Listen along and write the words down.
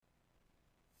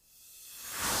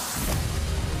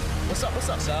What's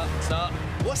up? What's up? What's up? What's up?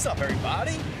 What's up,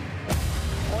 everybody?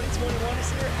 2021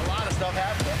 is here. A lot of stuff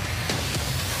happening.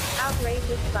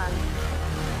 Outrageous Fun.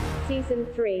 Season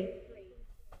 3.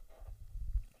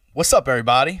 What's up,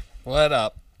 everybody? What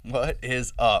up? What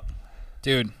is up?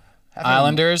 Dude,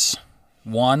 Islanders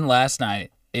won last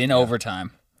night in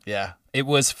overtime. Yeah. It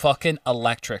was fucking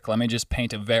electric. Let me just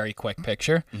paint a very quick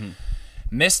picture.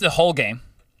 Missed the whole game.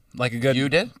 Like a good You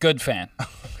did? Good fan.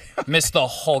 Missed the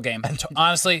whole game.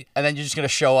 Honestly, And then you're just going to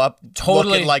show up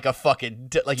Totally. looking like a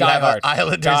fucking, like you Die have hard. an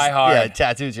Islanders. Die hard. Yeah,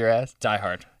 tattoos your ass. die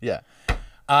hard. Yeah.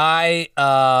 I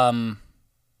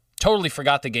totally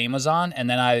forgot the game was on, and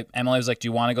then Emily was like, "Do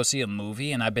you want to go see a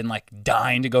movie?" And I've been like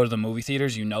dying to go to the movie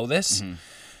theaters. You know this,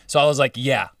 so I was like,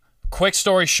 "Yeah." Quick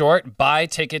story short: buy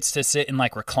tickets to sit in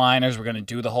like recliners. We're gonna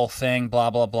do the whole thing. Blah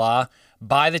blah blah.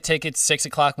 Buy the tickets. 6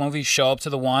 o'clock movie. Show up to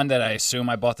the one that I assume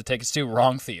I bought the tickets to.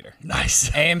 Wrong theater.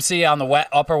 Nice. AMC on the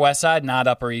Upper West Side, not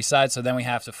Upper East Side. So then we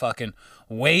have to fucking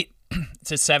wait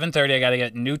to 7:30. I got to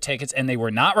get new tickets, and they were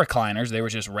not recliners. They were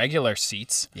just regular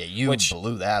seats. Yeah, you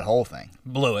blew that whole thing.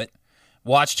 Blew it.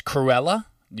 Watched Cruella.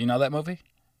 Do you know that movie?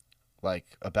 Like,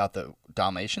 about the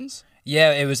Dalmatians?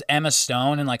 Yeah, it was Emma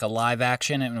Stone in like a live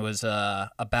action, and it was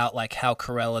about like how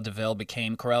Cruella DeVille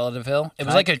became Cruella DeVille. It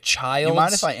was like a child's You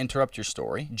mind if I interrupt your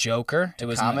story? Joker. It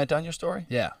was Comment on your story?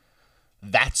 Yeah.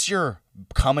 That's your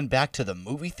coming back to the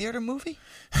movie theater movie?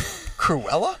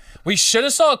 Cruella? We should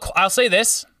have saw. I'll say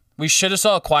this: we should have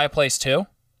saw A Quiet Place too.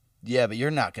 Yeah, but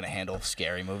you're not going to handle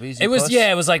scary movies. It was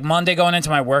It was like Monday going into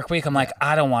my work week. I'm like,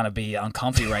 I don't want to be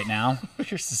uncomfy right now.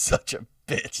 You're such a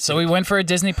bitch. So we went for a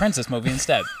Disney princess movie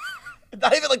instead.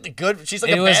 Not even like the good. She's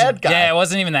like It a was bad guy. Yeah, it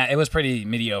wasn't even that. It was pretty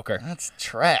mediocre. That's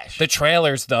trash. The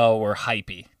trailers though were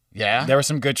hypey. Yeah. There's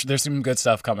some good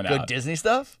stuff coming Good out. Disney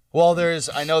stuff? Well,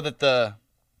 I know that the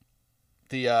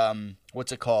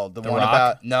what's it called? The one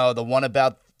Rock? about the one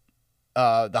about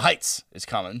the Heights is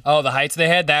coming. Oh, The Heights. They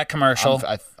had that commercial.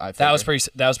 I That was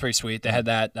figured. pretty sweet. They had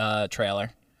that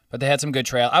trailer, but they had some good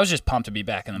trail. I was just pumped to be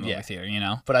back in the movie theater, you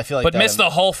know. But I feel like but that missed the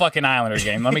whole fucking Islanders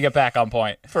game. Let me get back on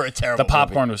point. for a terrible The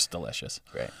popcorn was delicious.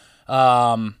 movie.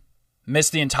 Great.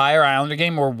 Missed the entire Islander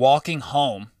game. We're walking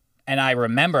home, and I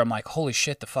remember I'm like, holy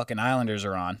shit, the fucking Islanders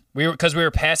are on. Because we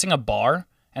were passing a bar,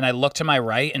 and I looked to my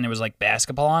right, and there was like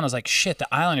basketball on. I was like, shit, the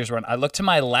Islanders were on. I looked to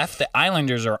my left, the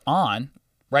Islanders are on.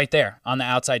 Right there on the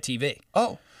outside TV.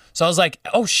 Oh. So I was like,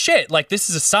 oh shit, like this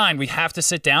is a sign. We have to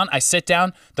sit down. I sit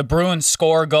down. The Bruins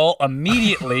score a goal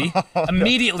immediately,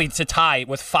 immediately to tie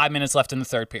with 5 minutes left in the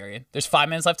third period. There's 5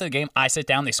 minutes left in the game. I sit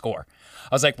down. They score.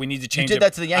 I was like, we need to change did it.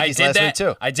 that to the Yankees last week,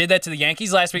 too. I did that to the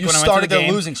Yankees last week You when I went to started the their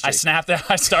game. losing streak. I snapped it.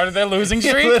 I started their losing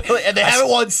streak. Literally, and they haven't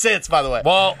won since, by the way.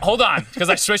 Well, hold on, because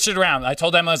I switched it around. I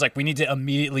told them, I was like, we need to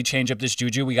immediately change up this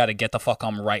juju. We got to get the fuck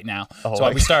home right now. So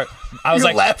my we start. I was You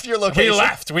like, left your location?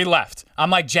 We left. I'm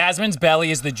like, Jasmine's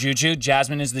belly is the juju.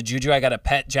 Jasmine is the juju. I got to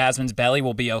pet Jasmine's belly.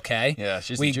 We'll be okay. Yeah,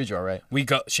 she's the juju, all right. We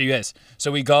go. She is.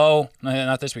 So we go.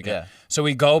 Not this weekend. Yeah. So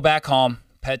we go back home.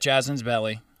 Pet Jasmine's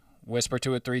belly. Whisper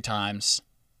to it 3 times.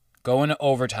 Go into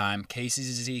overtime. Casey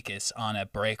Zizekas on a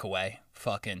breakaway.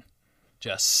 Fucking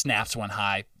just snaps one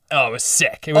high. Oh, it was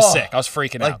sick. It was sick. I was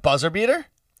freaking Like out. buzzer beater?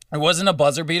 It wasn't a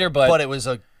buzzer beater, but It was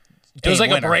a it was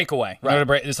like winner. a breakaway. You know Right. what a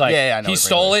break- It's like Yeah, I know he what a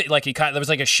stole breakaway it. Like there was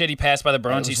like a shitty pass by the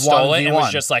Bruins. It He was stole it and it 1v1.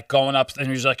 was just like going up and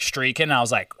he was like streaking. And I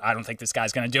was like, I don't think this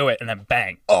guy's gonna do it. And then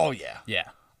bang. Oh, yeah. Yeah.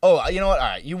 Oh, you know what? All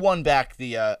right. You won back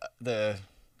the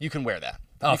you can wear that.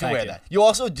 Oh, You can thank wear you. that. You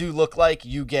also do look like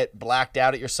you get blacked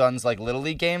out at your son's like little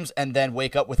league games and then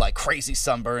wake up with like crazy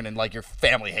sunburn and like your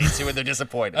family hates you and they're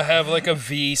disappointed. I have like a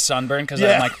V sunburn because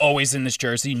Yeah. I'm like always in this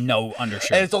jersey, no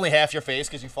undershirt. And it's only half your face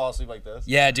because you fall asleep like this.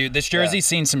 Yeah, dude, this jersey's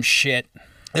seen some shit.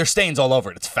 There's stains all over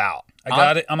it. It's foul. I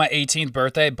got it on my 18th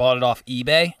birthday. Bought it off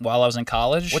eBay while I was in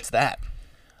college. What's that?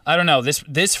 I don't know.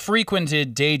 This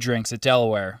frequented day drinks at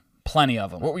Delaware. Plenty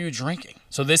of them. What were you drinking?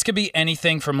 So this could be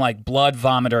anything from like blood,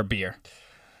 vomit, or beer.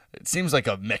 It seems like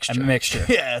a mixture. A mixture.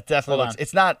 Yeah, it definitely Hold looks. on.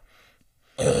 It's not.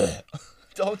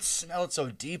 Don't smell it so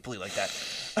deeply like that.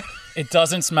 It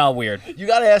doesn't smell weird. You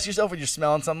got to ask yourself when you're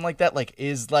smelling something like that, like,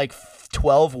 is like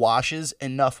 12 washes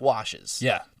enough washes?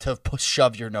 Yeah. To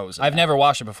shove your nose in I've that? never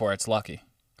washed it before. It's lucky.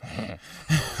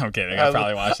 I'm kidding. I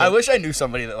probably washed it. I wish I knew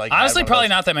somebody that like. had Honestly, one of probably those.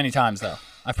 not that many times though.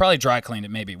 I've probably dry cleaned it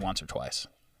maybe once or twice.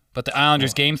 But the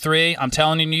Islanders game 3, I'm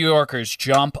telling you, New Yorkers,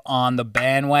 jump on the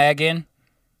bandwagon.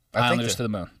 I think Islanders that- to the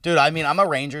moon. Dude, I mean, I'm a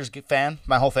Rangers fan.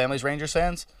 My whole family's Rangers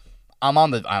fans. I'm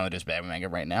on the Islanders bandwagon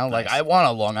right now. Like, Nice. I want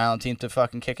a Long Island team to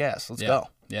fucking kick ass. Let's go.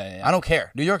 Yeah. I don't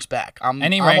care. New York's back.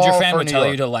 Any I'm Ranger all fan for would New tell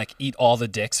York. you to like eat all the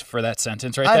dicks for that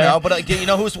sentence right I there. know, but you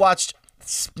know who's watched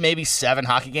maybe 7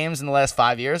 hockey games in the last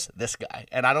 5 years. This guy.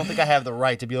 And I don't think I have the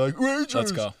right to be like, Rangers.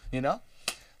 Let's go. You know?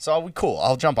 So cool.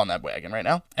 I'll jump on that wagon right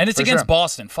now. And it's For against sure.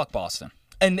 Boston. Fuck Boston.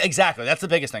 And exactly. That's the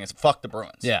biggest thing is fuck the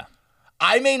Bruins. Yeah,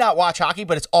 I may not watch hockey,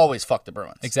 but it's always fuck the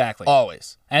Bruins. exactly.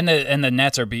 Always. And the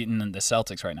Nets are beating the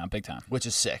Celtics right now, big time. Which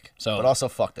is sick. So- but also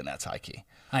fuck the Nets high key.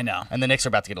 I know. And the Knicks are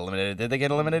about to get eliminated. Did they get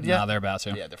eliminated yet? No, they're about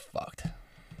to. Yeah, they're fucked.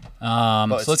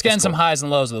 So let's get in some highs and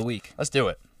lows of the week. Let's do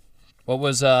it. What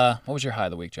was your high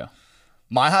of the week, Joe?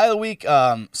 My high of the week,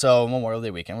 so Memorial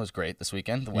Day weekend was great this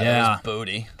weekend. The weather Yeah. was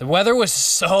booty. The weather was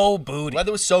so The booty.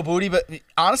 weather was so booty, but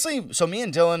honestly, so me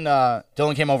and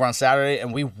Dylan came over on Saturday,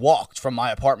 and we walked from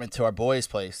my apartment to our boys'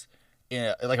 place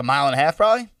in like a mile and a half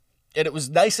probably, and it was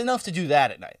nice enough to do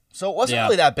that at night. So it wasn't Yeah.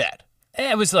 really that bad.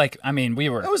 It was like, I mean, we It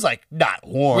were was like not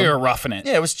warm. roughing it.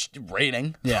 Yeah, it was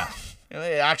raining. Yeah.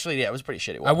 Actually, yeah, it was pretty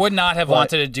shitty. I would not have But-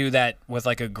 wanted to do that with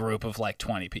like a group of like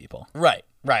 20 people.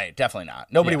 Right, definitely not.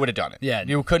 Nobody Yeah. would have done it. Yeah.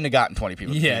 You couldn't have gotten 20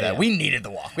 people to Yeah, do that. yeah. We needed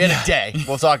the walk. We had a day.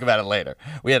 We'll talk about it later.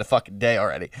 We had a fucking day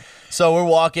already. So we're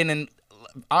walking, and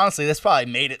honestly, this probably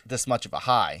made it this much of a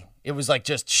high. It was like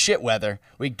just shit weather.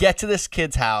 We get to this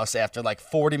kid's house after like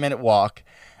 40-minute walk,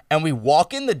 and we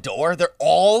walk in the door.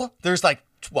 There's like,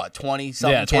 what,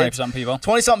 20-something Yeah, 20-something people.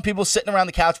 20-something people sitting around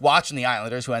the couch watching the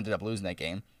Islanders, who ended up losing that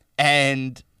game.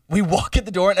 And we walk in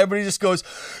the door, and everybody just goes,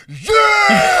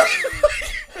 yeah!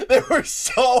 They were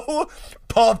so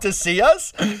pumped to see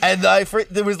us. And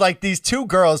there was like these 2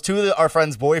 girls, 2 of our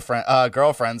friends'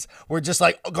 girlfriends, were just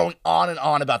like going on and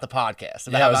on about the podcast.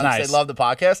 About Yeah, it was how much nice. They love the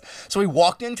podcast. So we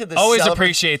walked into this. Always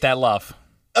appreciate that love.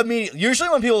 Usually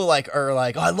when people are like,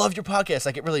 oh, I love your podcast,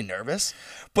 I get really nervous.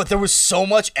 But there was so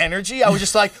much energy. I was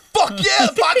just like, fuck yeah,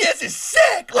 the podcast is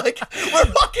sick. Like, we're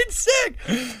fucking sick.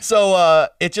 So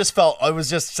it was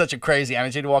just such a crazy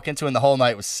energy to walk into, and the whole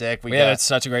night was sick. We had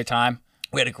such a great time.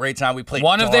 We had a great time. We played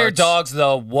One of their darts. dogs,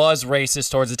 though, was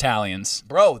racist towards Italians.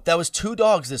 Bro, that was 2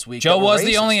 dogs this week. Joe that were was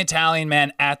the racist. only Italian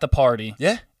man at the party.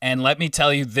 Yeah. And let me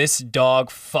tell you, this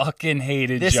dog fucking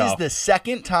hated This Joe. is the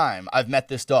second time I've met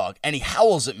this dog, and he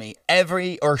howls at me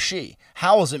she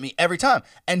howls at me every time.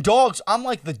 And dogs, I'm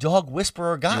like the dog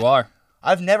whisperer guy. You are.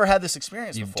 I've never had this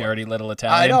experience You before. dirty little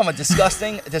Italian. I know, I'm a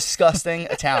disgusting, disgusting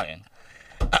Italian.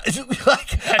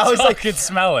 I was like, could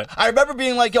smell it. I remember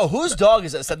being like, yo, whose dog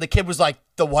is this? And the kid was like,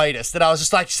 the whitest. And I was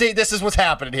just like, see, this is what's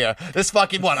happening here. This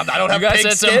fucking one. I don't have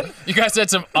pink skin. You guys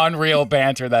had some unreal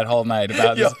banter that whole night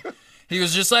about this. He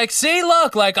was just like, see,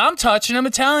 look, like, I'm touching him.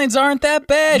 Italians aren't that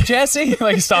bad, Jesse.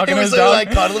 Like, he's talking He to was his dog.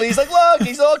 like cuddly. He's like, look,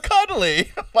 he's all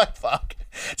cuddly. I'm like, fuck.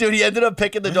 Dude, he ended up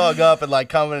picking the dog up and like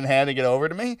coming and handing it over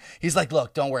to me. He's like,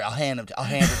 look, don't worry. I'll hand it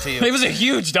to you. He was a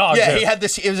huge dog, Yeah, too. he had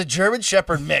this. It was a German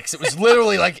Shepherd mix. It was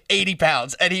literally like 80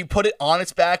 pounds, and he put it on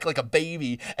its back like a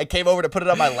baby, and came over to put it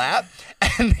on my lap.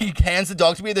 And he hands the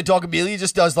dog to me, and the dog immediately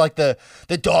just does like the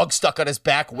dog stuck on his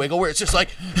back wiggle, where it's just like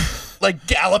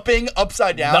galloping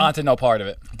upside down. Not to no part of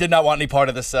it. Did not want any part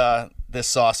of this this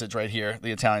sausage right here,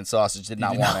 the Italian sausage. Did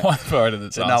not want it. One part of the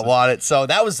Did not want it. So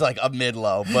that was like a mid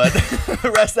low, but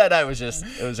the rest of that night was just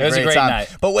it was a great time.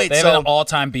 night. But wait, they have so an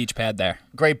all-time beach pad there.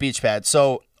 great beach pad.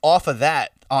 So off of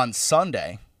that on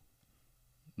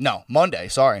Monday,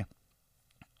 sorry.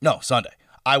 No, Sunday.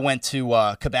 I went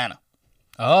to Cabana.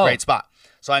 Oh, Great spot.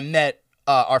 So I met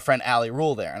our friend Allie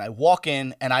Rule there, and I walk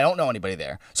in, and I don't know anybody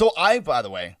there. So I, by the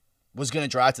way, was going to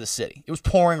drive to the city. It was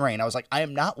pouring rain. I was like, I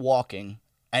am not walking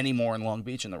anymore in Long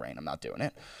Beach in the rain. I'm not doing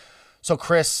it. So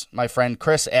Chris, my friend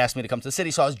Chris, asked me to come to the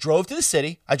city. So I drove to the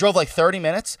city. I drove like 30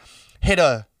 minutes, hit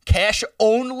a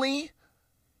cash-only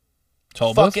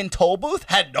toll booth? fucking toll booth.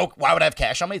 Why would I have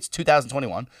cash on me? It's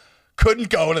 2021. Couldn't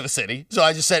go to the city. So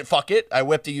I just said, fuck it. I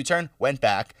whipped a U-turn, went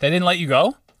back. They didn't let you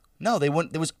go? No, they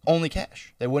wouldn't. There was only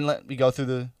cash. They wouldn't let me go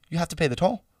through you have to pay the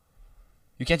toll.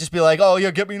 You can't just be like, oh,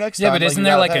 yeah, get me next time. Yeah, but isn't you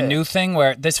there gotta like pay a it. new thing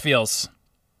where this feels...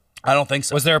 I don't think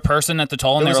so. Was there a person at the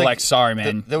toll and There they was were a- like, sorry,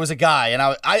 man? There was a guy, and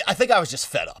I think I was just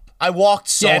fed up. I walked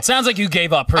so... Yeah, it sounds like you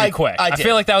gave up pretty I- quick. I I did.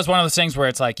 feel like that was one of those things where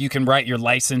it's like you can write your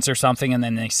license or something and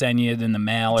then they send you it in the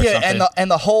mail or yeah, something.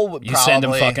 and the whole You send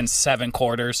them fucking 7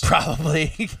 quarters.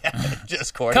 Probably. Yeah,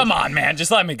 just quarters. Come on, man. Just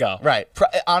let me go. Right.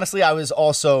 Honestly, it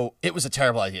was a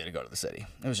terrible idea to go to the city.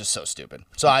 It was just so stupid.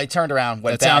 So I turned around,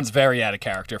 went That back. sounds very out of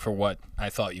character for what I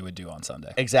thought you would do on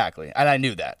Sunday. Exactly. And I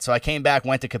knew that. So I came back,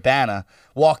 went to Cabana,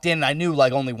 walked in, and I knew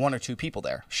like only 1 or 2 people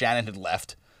there. Shannon had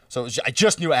left. So I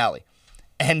just knew Allie.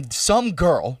 And some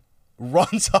girl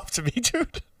runs up to me,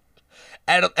 dude.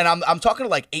 And I'm talking to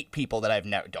like 8 people that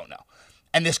don't know.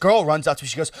 And this girl runs up to me.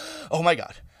 She goes, oh my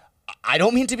God, I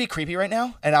don't mean to be creepy right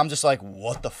now. And I'm just like,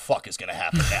 what the fuck is going to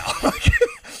happen now? Like,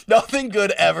 nothing good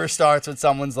ever starts when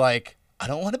someone's like, I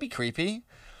don't want to be creepy.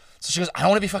 So she goes, I don't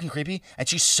want to be fucking creepy. And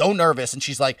she's so nervous. And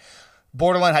she's like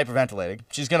borderline hyperventilating.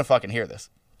 She's going to fucking hear this.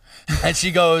 And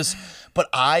she goes, but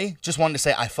I just wanted to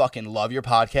say I fucking love your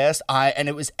podcast. And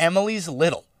it was Emily's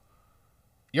Little.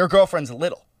 Your girlfriend's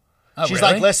Little. Oh, She's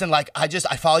really? like, listen, like, I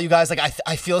follow you guys. Like,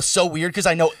 I feel so weird because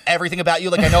I know everything about you.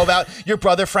 Like, I know about your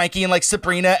brother Frankie and like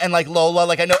Sabrina and like Lola.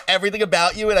 Like, I know everything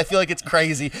about you and I feel like it's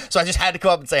crazy. So I just had to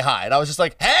come up and say hi. And I was just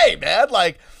like, hey, man,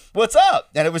 like, what's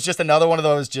up? And it was just another one of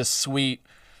those just sweet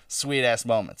ass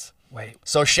moments. Wait.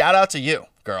 So shout out to you,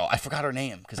 girl. I forgot her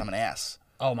name because I'm an ass.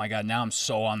 Oh my God! Now I'm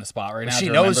so on the spot right now. She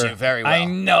to knows remember. you very well. I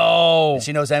know.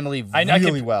 She knows Emily I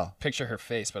really can well. Picture her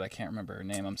face, but I can't remember her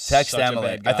name. I'm Text such a Emily.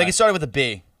 bad guy. I think it started with a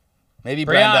B. Maybe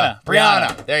Brianna.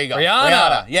 Brianna. There you go.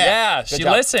 Brianna. Yeah, Good she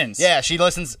job. listens. Yeah, she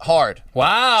listens hard.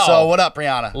 Wow. So what up,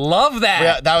 Brianna? Love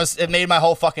that. It made my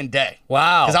whole fucking day.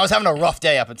 Wow. Because I was having a rough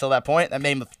day up until that point. That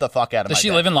made the fuck out of me. Does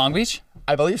she live in Long Beach?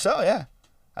 I believe so, yeah.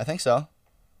 I think so.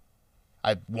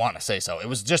 I want to say so. It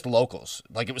was just locals.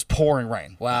 Like, it was pouring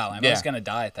rain. Wow. I'm just going to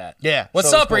die at that. Yeah. What's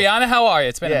so it was up, cool. Brianna? How are you?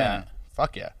 It's been a Yeah. minute.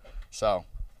 Fuck yeah. So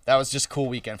that was just a cool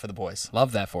weekend for the boys.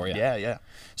 Love that for you. Yeah.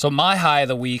 So my high of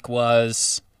the week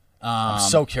was... I'm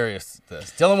so curious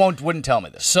this. Dylan wouldn't tell me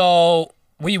this. So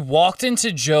we walked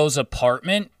into Joe's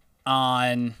apartment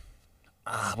on...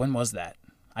 when was that?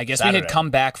 I guess we Saturday. had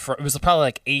come back for... It was probably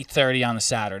like 8:30 on a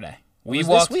Saturday. It was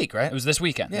this week, right? It was this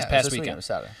weekend. Yeah, this it past was this weekend. It was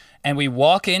Saturday. And we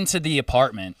walk into the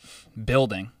apartment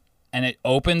building, and it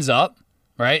opens up,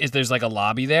 right? There's like a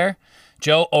lobby there.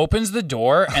 Joe opens the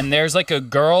door, and there's like a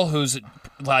girl who's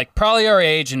like probably our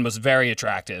age and was very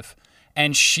attractive.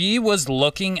 And she was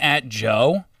looking at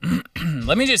Joe.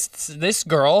 This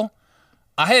girl,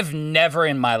 I have never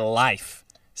in my life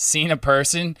seen a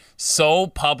person so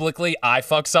publicly eye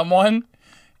fuck someone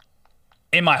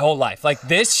in my whole life. Like,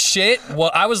 this shit,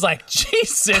 well, I was like,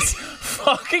 Jesus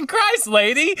fucking Christ,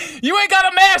 lady. You ain't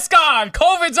got a mask on.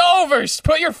 COVID's over.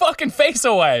 Put your fucking face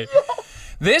away.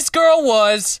 This girl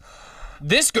was...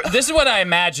 This is what I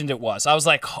imagined it was. I was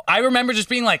like, I remember just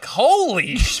being like,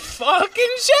 holy fucking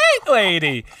shit,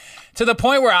 lady. To the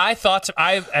point where I thought,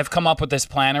 I have come up with this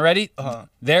plan already.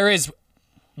 There is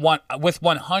with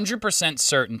 100%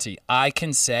 certainty, I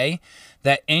can say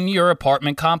that in your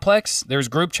apartment complex, there's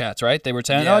group chats, right? They were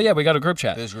saying, Yeah. oh yeah, we got a group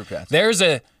chat. There's group chats.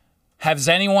 Has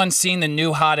anyone seen the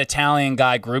new hot Italian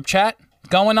guy group chat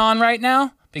going on right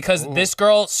now? Because this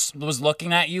girl was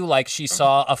looking at you like she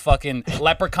saw a fucking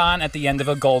leprechaun at the end of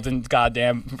a golden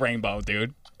goddamn rainbow,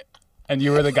 dude. And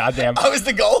you were the goddamn... I was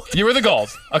the gold? You were the gold,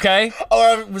 okay?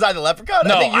 Or was I the leprechaun?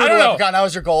 No, I think you I were don't the know. leprechaun. That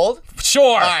was your gold?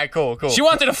 Sure. All right, cool. She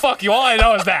wanted to fuck you. All I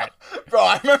know is that. Bro,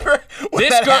 I remember when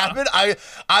This that girl- happened.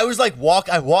 I was like,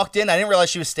 I walked in. I didn't realize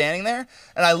she was standing there.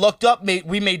 And I looked up.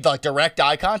 We made like direct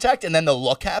eye contact. And then the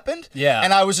look happened. Yeah.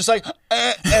 And I was just like,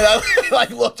 and I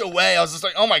like looked away. I was just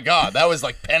like, oh my God, that was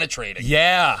like penetrating.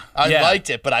 Yeah. I yeah. liked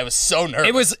it, but I was so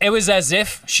nervous. It was as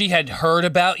if she had heard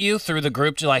about you through the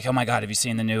group. To like, oh my God, have you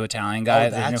seen the new Italian guy? Oh,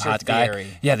 the new that's your hot guy? theory.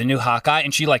 Yeah, the new hot guy.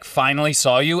 And she like finally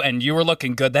saw you, and you were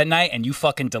looking good that night, and you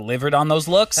fucking delivered on those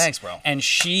looks. Thanks, bro. And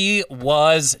she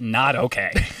was not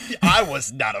okay. I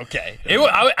was not okay.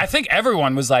 I think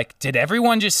everyone was like, did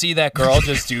everyone just see that girl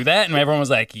just do that? And everyone was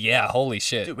like, yeah, holy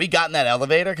shit. Dude, we got in that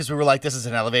elevator because we were like, this is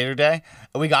an elevator day.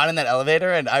 And we got in that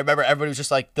elevator, and I remember everybody was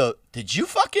just like, did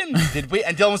we?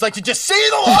 And Dylan was like, did you see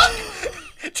the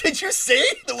look? Did you see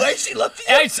the way she looked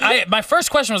at you? My first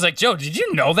question was like, Joe, did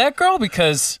you know that girl?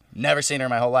 Because, Never seen her in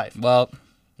my whole life. well,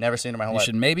 Never seen her in my whole you life.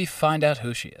 should maybe find out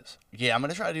who she is. Yeah, I'm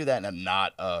going to try to do that in a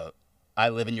not, I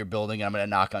live in your building and I'm going to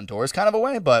knock on doors kind of a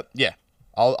way. But yeah,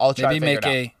 I'll try Maybe to figure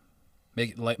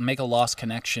it out. make a lost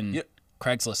connection Yeah.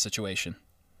 Craigslist situation.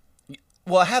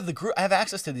 Well, I have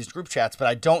access to these group chats, but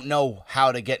I don't know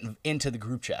how to get into the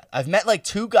group chat. I've met like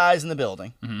 2 guys in the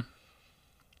building. Mm-hmm.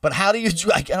 But how do you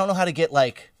do? I don't know how to get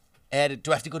like added.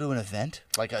 Do I have to go to an event?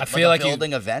 I feel like you-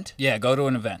 building event? Yeah, go to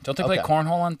an event. Don't they play Okay.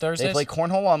 cornhole on Thursdays? They play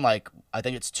cornhole on I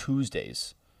think it's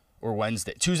Tuesdays or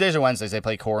Wednesday. Tuesdays or Wednesdays they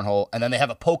play cornhole, and then they have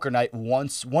a poker night one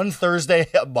Thursday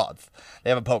a month. They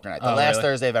have a poker night, the Oh, last really?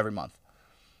 Thursday of every month.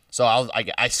 So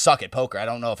I suck at poker. I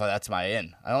don't know if that's my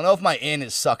in. I don't know if my in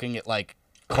is sucking at like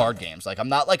card games. Like I'm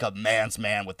not like a man's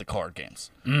man with the card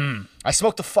games. I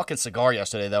smoked a fucking cigar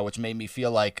yesterday though, which made me feel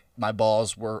like my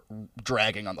balls were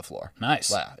dragging on the floor.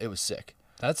 Nice. Yeah, it was sick.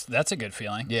 That's a good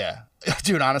feeling. Yeah.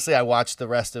 Dude, honestly, I watched the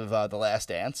rest of The Last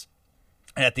Dance.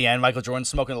 And at the end, Michael Jordan's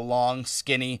smoking a long,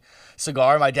 skinny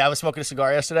cigar. My dad was smoking a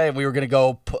cigar yesterday, and we were going to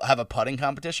go have a putting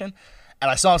competition. And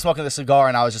I saw him smoking the cigar,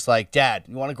 and I was just like, Dad,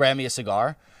 you want to grab me a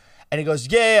cigar? And he goes,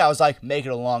 yeah. I was like, make it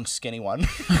a long, skinny one.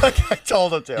 Like I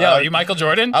told him to. Yo, you Michael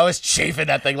Jordan? I was chafing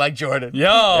that thing like Jordan. Yo.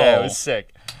 Yeah, it was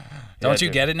sick. Don't you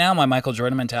dude. get it now? My Michael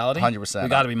Jordan mentality. 100%. We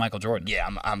got to be Michael Jordan. Yeah,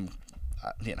 I'm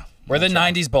you know. We're the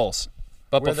 '90s Bulls.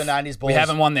 But We're the 90s Bulls. We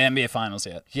haven't won the NBA Finals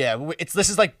yet. Yeah, this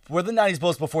is like we're the 90s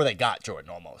Bulls before they got Jordan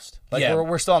almost. Like Yeah.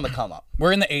 we're still on the come up.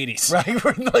 We're in the '80s. Right?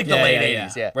 We're in like the late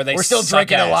 80s, yeah. Where they we're still suck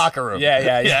drinking in ass. a locker room.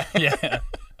 Yeah.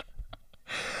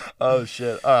 Oh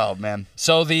shit. Oh man.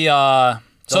 So the low.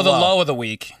 low of the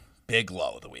week. Big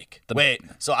low of the week. Wait,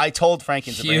 so I told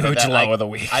Frankie and Sabrina Huge that low of the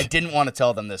week. I didn't want to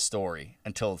tell them this story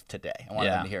until today. I wanted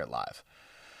Yeah. them to hear it live.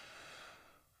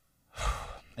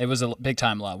 It was a big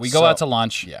time low. We go So- out to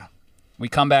lunch. Yeah. We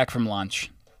come back from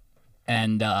lunch,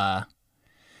 and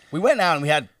We went out and we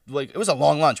had it was a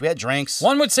long lunch. We had drinks.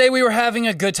 one would say we were having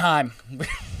a good time.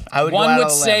 I would go One out would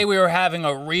on a say limb. we were having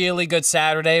a really good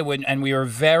Saturday, and we were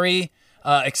very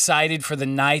excited for the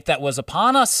night that was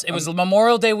upon us. It was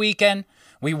Memorial Day weekend.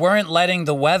 We weren't letting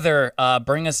the weather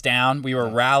bring us down. We were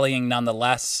rallying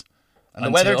nonetheless. And the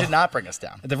weather did not bring us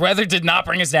down, The weather did not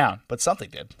bring us down. but something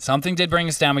did. Something did bring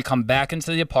us down. We come back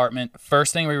into the apartment.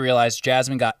 First thing we realized,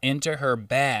 Jasmine got into her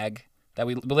bag that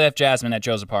we left Jasmine at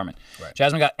Joe's apartment. Right.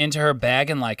 Jasmine got into her bag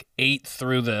and like ate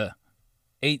through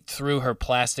her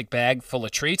plastic bag full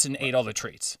of treats and ate all the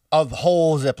treats. A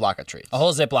whole Ziploc of treats. A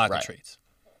whole Ziploc Right. of treats.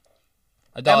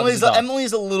 A dog is a dog.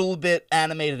 Emily's a little bit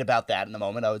animated about that in the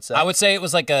moment, I would say. I would say it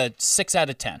was like a 6 out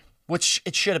of 10. Which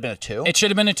it should have been a 2. It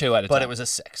should have been a 2 out of 10. but it was a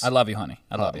 6. I love you, honey.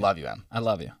 I love you. Love you, Em. I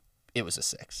love you. It was a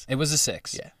 6. It was a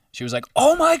 6. Yeah. She was like,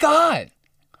 "Oh my god,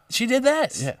 she did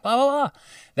this." Yeah. Blah blah blah.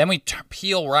 Then we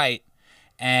peel right,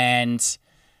 and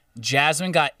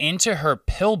Jasmine got into her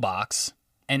pill box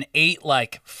and ate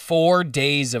like 4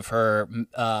 days of her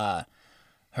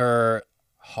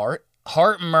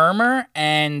heart murmur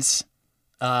and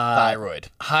Thyroid.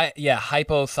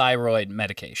 hypothyroid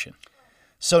medication.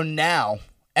 So now,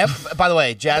 by the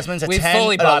way, Jasmine's a We've 10,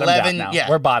 fully an bottomed 11. out now. Yeah,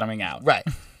 We're bottoming out. right.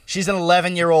 She's an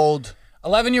 11-year-old.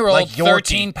 11-year-old, Like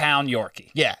Yorkie. 13-pound Yorkie.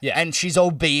 Yeah. Yeah. And she's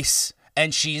obese.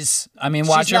 And she's. I mean,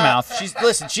 watch she's your not- mouth.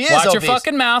 Listen, she is Watch obese. your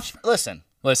fucking mouth. Listen,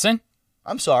 Listen.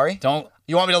 I'm sorry. Don't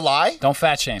You want me to lie?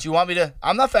 fat shame. Do you want me to?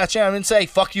 I'm not fat shaming. I didn't say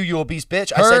fuck you, you obese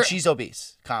bitch. I Her- said she's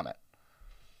obese. Comment.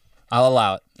 I'll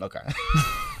allow it. Okay.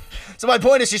 So my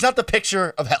point is, she's not the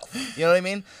picture of health. You know what I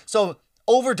mean? So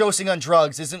overdosing on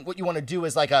drugs isn't what you want to do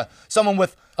as like someone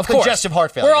with Of course. congestive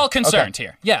heart failure. We're all concerned Okay.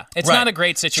 here. Yeah, it's Right. not a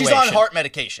great situation. She's on heart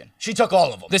medication. She took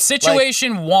all of them. The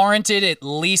situation warranted at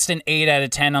least an 8 out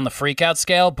of 10 on the freakout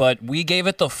scale, but we gave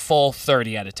it the full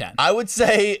 30 out of 10. I would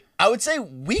say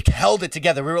we held it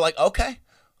together. We were like, okay,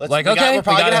 Like, we're okay, probably we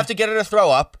gonna gotta- have to get her to throw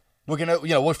up. We're gonna,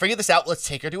 we'll figure this out. Let's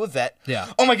take her to a vet. Yeah.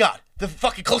 Oh my God, the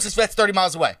fucking closest vet's 30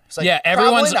 miles away. It's like, Yeah,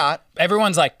 probably not.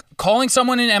 everyone's like calling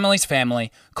someone in Emily's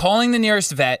family, calling the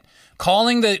nearest vet,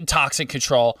 calling the toxic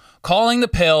control, calling the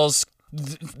pills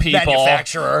people,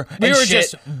 Manufacturer. We and were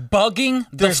shit. just bugging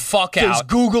the fuck There's out.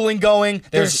 Googling going.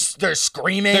 There's- There's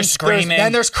screaming. there's screaming.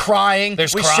 Then there's crying.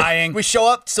 There's we crying. We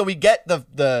show up, so we get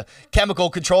the chemical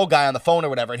control guy on the phone or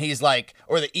whatever, and he's like,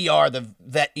 or the ER, the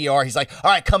vet ER, he's like,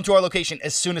 all right, come to our location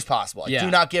as soon as possible. Like, Yeah.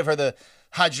 do not give her the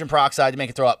hydrogen peroxide to make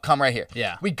it throw up. Come right here.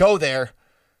 Yeah. We go there.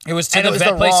 It was to and the it was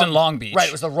vet the place wrong, in Long Beach. Right,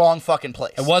 it was the wrong fucking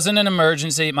place. It wasn't an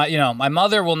emergency. My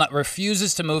mother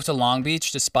refuses to move to Long Beach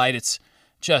despite its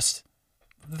just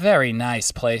very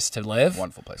nice place to live.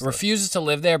 Wonderful place to live. Refuses to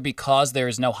live there because there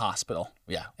is no hospital.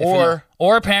 Yeah. If you know.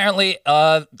 Or apparently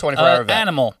 24-hour vet.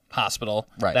 animal hospital.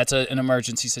 Right. That's an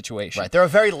emergency situation. Right, they're a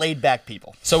very laid back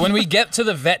people. So when we get to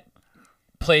the vet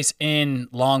place in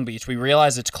Long Beach, we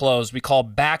realize it's closed. We call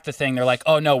back the thing. They're like,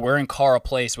 "Oh no, we're in Coral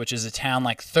Place, which is a town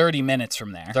like 30 minutes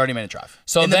from there." 30-minute drive.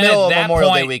 So in the then middle at of that Memorial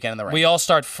point, Day weekend in the rain. we all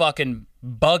start fucking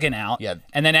bugging out. Yeah.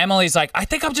 And then Emily's like, "I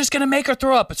think I'm just gonna make her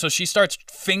throw up." So she starts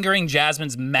fingering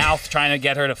Jasmine's mouth, trying to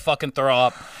get her to fucking throw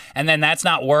up. And then that's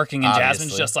not working, and Jasmine's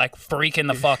Obviously. just like freaking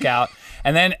the fuck out.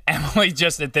 And then Emily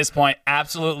just at this point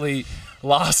absolutely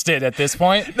lost it. At this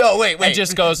point, No, wait. And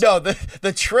just goes, No,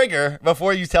 the trigger,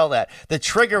 before you tell that, the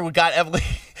trigger got Emily.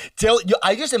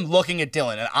 I just am looking at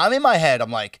Dylan, and I'm in my head,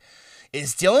 I'm like,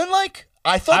 is Dylan like,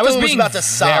 I thought I was Dylan was being about to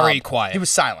sob. very quiet. He was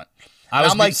silent. I And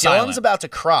was I'm like, being silent. Dylan's about to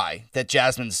cry that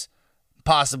Jasmine's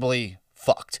possibly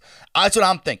fucked. That's what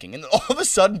I'm thinking. And all of a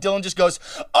sudden, Dylan just goes,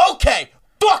 okay,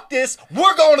 fuck this.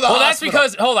 We're going to the Well, that's hospital.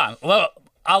 because, hold on.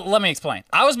 Let me explain.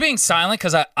 I was being silent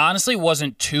because I honestly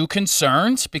wasn't too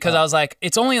concerned because I was like,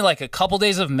 it's only like a couple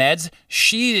days of meds.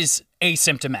 She is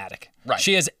asymptomatic. Right.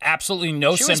 She has absolutely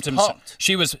no She was symptoms. pumped.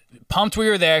 She was pumped we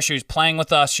were there. She was playing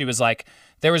with us. She was like,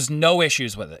 there was no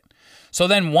issues with it. So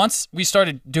then once we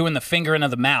started doing the fingering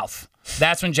of the mouth,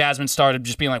 That's when Jasmine started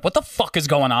just being like, what the fuck is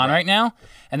going on right now?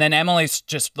 And then Emily's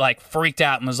just like freaked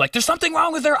out and was like, there's something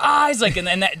wrong with their eyes. Like, and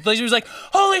then she was like,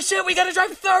 holy shit, we gotta drive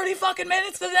 30 fucking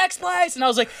minutes to the next place. And I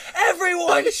was like,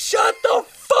 everyone shut the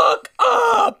fuck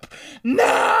up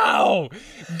now.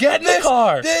 Get in the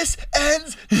car. This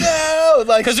ends now.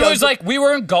 Like, Because it was like, we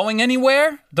weren't going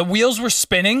anywhere. The wheels were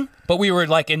spinning, but we were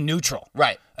like in neutral.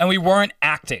 Right. And we weren't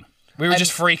acting. We were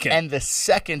just freaking. And the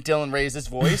second Dylan raised his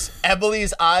voice,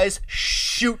 Emily's eyes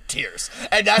shoot tears.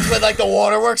 And that's when, like, the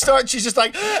waterworks start. She's just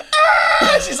like,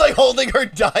 ah! She's, like, holding her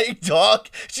dying dog.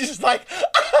 She's just like,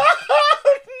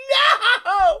 oh,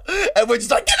 no! And we're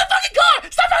just like, get in the fucking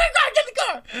car! Stop fucking crying! Get in the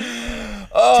car!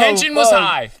 Oh, Tension was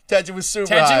high. Tension was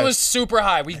super high. Tension was super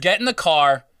high. We get in the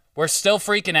car. We're still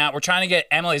freaking out. We're trying to get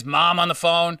Emily's mom on the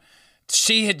phone.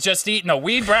 She had just eaten a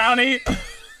weed brownie.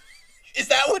 Is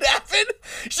that what happened?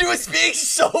 She was being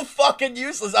so fucking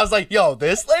useless. I was like, yo,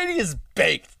 this lady is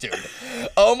baked, dude.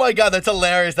 Oh my God, that's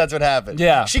hilarious. That's what happened.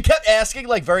 Yeah. She kept asking,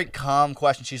 like, very calm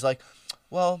questions. She's like,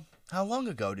 well, how long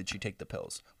ago did she take the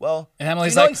pills? Well, And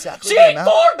Emily's do you know like, exactly she the ate amount?"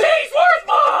 4 days worth,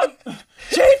 Mom!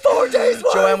 She ate 4 days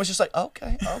worth! Joanne was just like,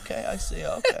 okay, I see,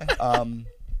 okay.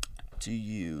 Do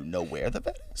you know where the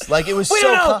vet is? Like, it was We so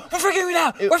don't know. calm. We're figuring it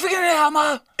out. We're figuring it out,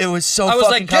 Mom. It was so I was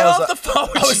fucking like, get calm. off the phone.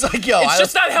 I was like, yo, it's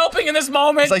just not helping in this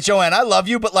moment. It's like, Joanne, I love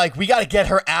you, but, like, we got to get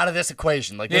her out of this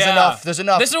equation. Like, there's enough. There's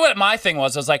enough. This is what my thing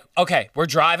was. I was like, okay, we're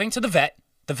driving to the vet.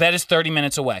 The vet is 30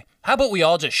 minutes away. How about we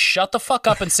all just shut the fuck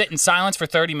up and sit in silence for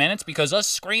 30 minutes because us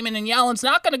screaming and yelling's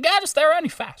not going to get us there any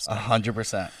faster.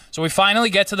 100%. So we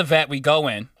finally get to the vet. We go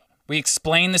in. We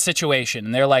explain the situation.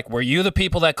 And they're like, were you the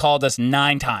people that called us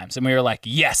 9 times? And we were like,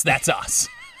 yes, that's us.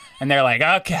 And they're like,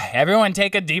 okay, everyone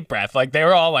take a deep breath. Like, they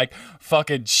were all like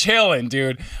fucking chilling,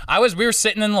 dude. We were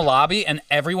sitting in the lobby and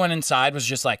everyone inside was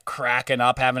just like cracking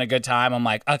up, having a good time. I'm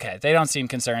like, okay, they don't seem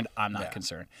concerned. I'm not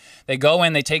concerned. They go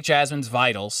in, they take Jasmine's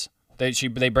vitals.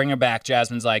 They bring her back.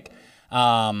 Jasmine's like, they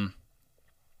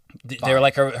were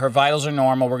like, her vitals are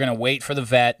normal. We're going to wait for the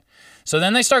vet. So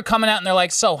then they start coming out and they're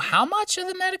like, so how much of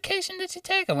the medication did you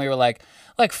take? And we were like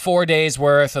 4 days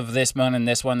worth of this one and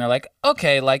this one. They're like,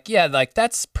 okay, like, yeah, like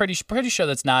that's pretty sure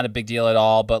that's not a big deal at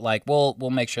all. But like, we'll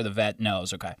make sure the vet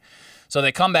knows. Okay. So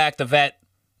they come back. The vet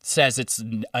says it's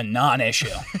a non-issue.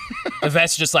 The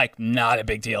vet's just like, not a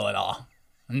big deal at all.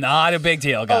 Not a big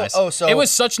deal, guys. So it was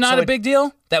such not a big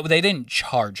deal that they didn't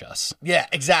charge us. Yeah,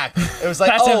 exactly. It was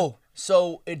like,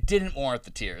 so it didn't warrant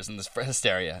the tears and this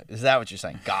hysteria. Is that what you're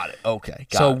saying? Got it. Okay.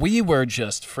 Got it. We were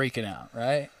just freaking out,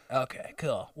 right? Okay,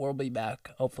 cool. We'll be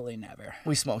back. Hopefully never.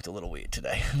 We smoked a little weed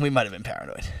today. We might have been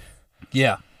paranoid.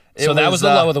 Yeah. So that was the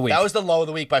low of the week. That was the low of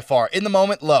the week by far. In the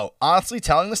moment, low. Honestly,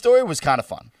 telling the story was kind of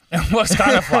fun. It was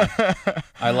kind of fun.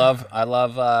 I love,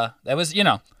 that was,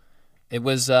 it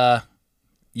was,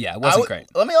 it wasn't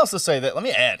great. Let me also say that, let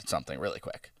me add something really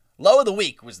quick. Low of the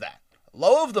week was that.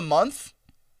 Low of the month,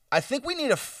 I think we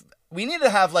need to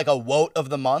have like a wote of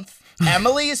the month.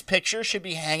 Emily's picture should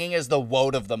be hanging as the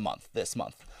wote of the month this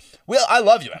month. I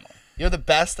love you, Emily. You're the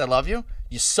best. I love you.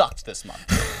 You sucked this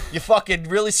month. You fucking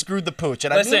really screwed the pooch.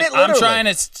 And Listen, I mean it literally. I'm trying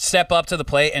to step up to the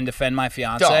plate and defend my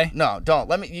fiance. Don't. You're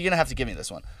going to have to give me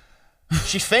this one.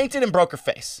 She fainted and broke her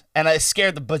face, and I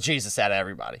scared the bejesus out of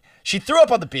everybody. She threw up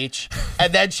on the beach,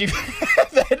 and then she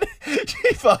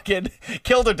fucking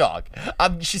killed her dog.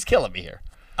 She's killing me here.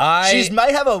 She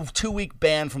might have a 2-week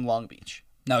ban from Long Beach.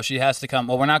 No, she has to come.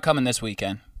 Well, we're not coming this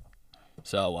weekend.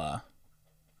 So,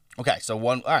 okay,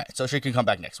 all right, so she can come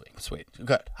back next week. Sweet.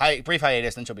 Good. Brief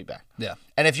hiatus, then she'll be back. Yeah.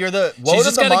 And if you're the wote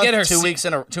of the month, get her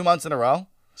 2 months in a row,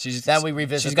 then we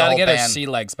revisit. She's got to get her ban. sea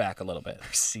legs back a little bit.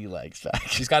 Sea legs back.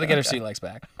 She's got to get her sea legs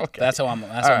back. Okay. That's how I'm.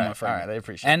 That's all how right, I'm afraid. all right, I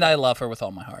appreciate. And I love her with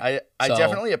all my heart. I So,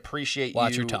 definitely appreciate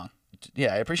watch you. your tongue.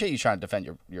 Yeah, I appreciate you trying to defend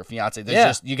your fiance.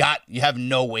 There's you have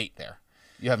no weight there.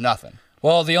 You have nothing.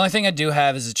 Well, the only thing I do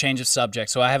have is a change of subject.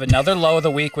 So I have another low of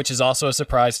the week, which is also a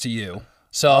surprise to you.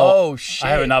 So shit.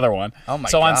 I have another one. Oh my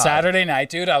So God. on Saturday night,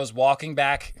 dude, I was walking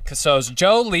back. So as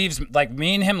Joe leaves, like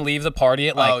me and him leave the party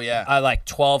at like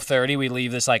 12:30. We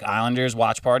leave this like Islanders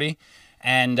watch party,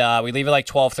 and we leave at like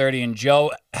 12:30. And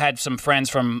Joe had some friends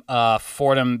from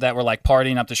Fordham that were like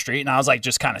partying up the street, and I was like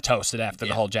just kind of toasted after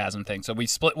the whole Jasmine thing. So we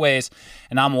split ways,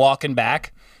 and I'm walking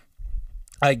back.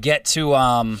 I get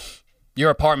to your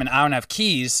apartment. I don't have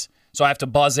keys, so I have to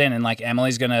buzz in, and like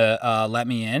Emily's gonna let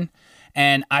me in.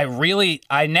 And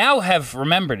I now have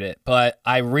remembered it, but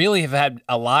I really have had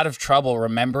a lot of trouble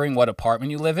remembering what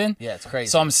apartment you live in. Yeah, it's crazy.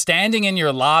 So I'm standing in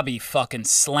your lobby fucking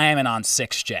slamming on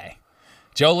 6J.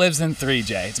 Joe lives in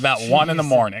 3J. It's about 1 in the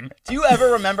morning. Do you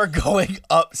ever remember going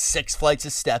up 6 flights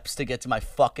of steps to get to my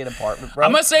fucking apartment, bro?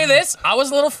 I'm going to say this. I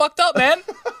was a little fucked up, man.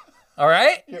 All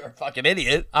right? You're a fucking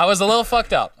idiot. I was a little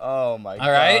fucked up. Oh my god.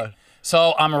 All right?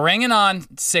 So I'm ringing on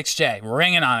 6J,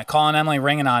 ringing on it, calling Emily,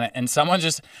 ringing on it, and someone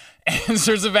just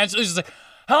answers eventually. She's like,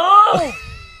 hello?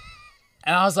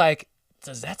 And I was like,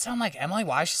 does that sound like Emily?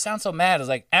 Why does she sound so mad? I was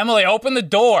like, Emily, open the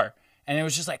door. And it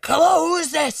was just like, hello, who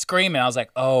is this? Screaming. I was like,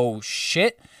 oh,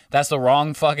 shit. That's the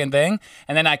wrong fucking thing.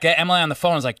 And then I get Emily on the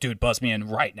phone. I was like, dude, buzz me in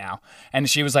right now. And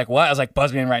she was like, what? I was like,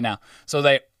 buzz me in right now. So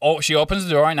she opens the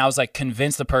door, and I was like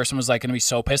convinced the person was like going to be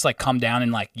so pissed, like come down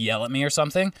and like yell at me or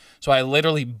something. So I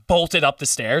literally bolted up the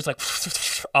stairs, like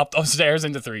up those stairs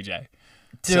into 3J.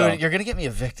 Dude, So- you're going to get me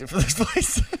evicted for this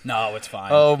place. No, it's fine.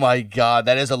 Oh my god,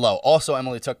 that is a low. Also,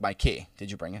 Emily took my key. Did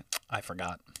you bring it? I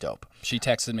forgot. Dope. She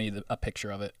texted me a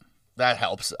picture of it. That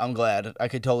helps. I'm glad. I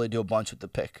could totally do a bunch with the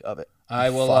pic of it. I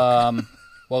will, Fuck.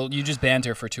 well, you just banned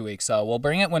her for 2 weeks, so we'll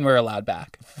bring it when we're allowed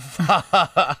back.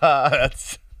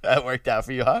 That worked out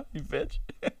for you, huh? You bitch.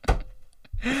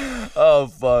 Oh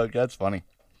fuck, that's funny.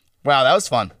 Wow, that was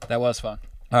fun. That was fun.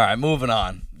 All right, moving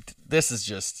on. This is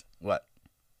just what?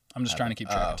 I'm just trying to keep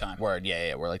track of time. Word,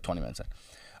 yeah. We're like 20 minutes in.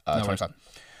 No, 25.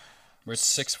 We're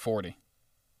 6:40.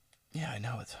 Yeah, I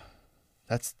know it.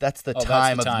 That's the Oh,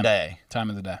 time that's the of the day. Time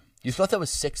of the day. You thought that was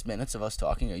 6 minutes of us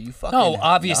talking? Are you fucking No,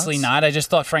 obviously nuts? not. I just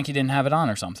thought Frankie didn't have it on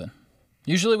or something.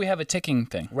 Usually we have a ticking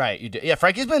thing. Right, you do. Yeah,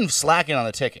 Frankie's been slacking on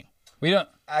the ticking. We don't.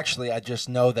 Actually, I just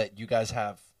know that you guys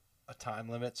have a time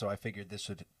limit, so I figured this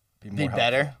would be more Be helpful.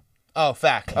 better. Oh,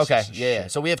 fact. Okay, is yeah.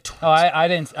 shit. So we have Oh, I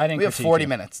didn't. we have critique 40 you.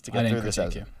 minutes to I get didn't through this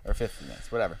critique episode. Or 50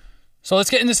 minutes, whatever. So let's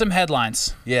get into some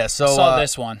headlines. Yeah. So Saw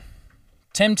this one.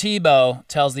 Tim Tebow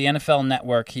tells the NFL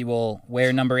Network he will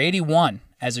wear number 81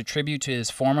 as a tribute to his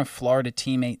former Florida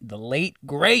teammate, the late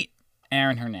great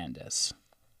Aaron Hernandez.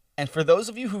 And for those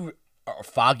of you who are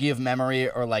foggy of memory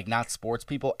or like not sports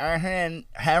people, Aaron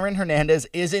Hernandez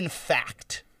is in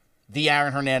fact the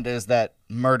Aaron Hernandez that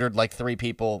murdered like 3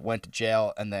 people, went to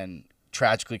jail, and then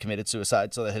tragically committed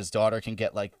suicide so that his daughter can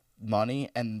get like money,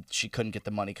 and she couldn't get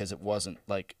the money because it wasn't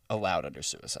like allowed under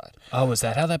suicide. Oh, is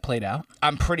that how that played out?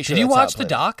 I'm pretty sure. Did you that's how watch it the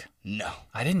played out. doc? No.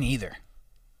 I didn't either.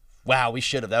 Wow, we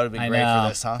should have. That would have been I great know. for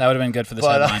this, huh? That would have been good for this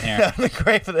But, headline here. that would have been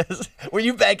great for this. Were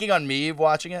you banking on me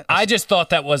watching it? I just thought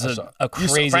that was a You saw-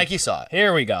 crazy. Frankie saw it.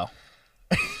 Here we go.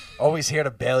 Always here to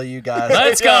bail you guys.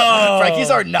 Let's go. Frankie's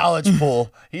our knowledge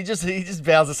pool. He just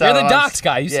bails us out. You're the on us. docs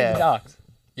guy. You see Yeah. the docs.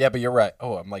 Yeah, but you're right.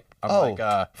 Oh, I'm like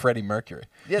Freddie Mercury.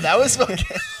 Yeah, that was fucking.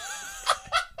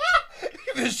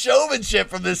 The showmanship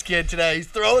from this kid today. He's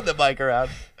throwing the mic around.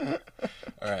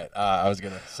 All right, I was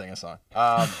gonna sing a song.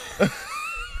 But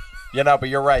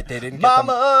you're right. They didn't get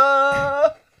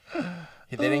Mama.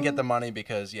 they didn't get the money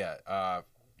because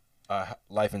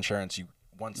life insurance.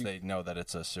 Once they know that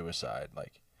it's a suicide,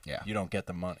 Yeah. you don't get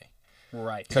the money.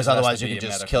 Right. Because It has otherwise to you be could a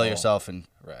just medical- kill yourself and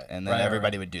Right. and then Right,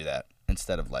 everybody right. would do that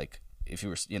instead of like if you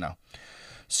were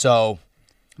So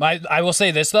I will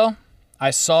say this though. I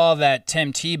saw that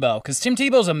Tim Tebow, because Tim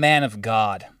Tebow's a man of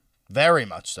God. very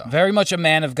much so. Very much a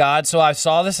man of God. So I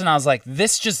saw this and I was like,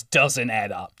 this just doesn't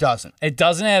add up. Doesn't. It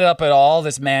doesn't add up at all.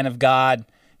 This man of God.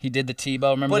 He did the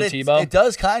Tebow. Remember But the Tebow? it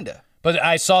does kind of. But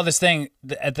I saw this thing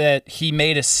that he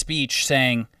made a speech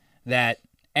saying that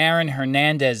Aaron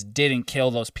Hernandez didn't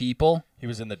kill those people. He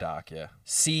was in the dock. Yeah.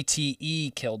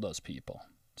 CTE killed those people.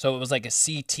 So it was like a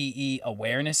CTE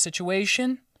awareness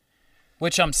situation,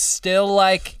 which I'm still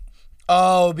like,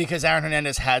 Oh, because Aaron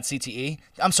Hernandez had CTE?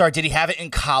 I'm sorry, did he have it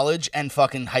in college and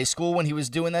fucking high school when he was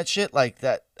doing that shit? Like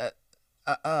that?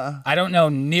 I don't know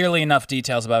nearly enough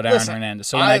details about Aaron Listen, Hernandez.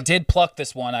 So when I did pluck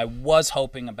this one, I was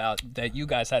hoping about that you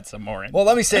guys had some more in. Well,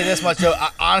 let me say this much, Joe.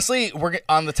 Honestly, we're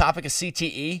on the topic of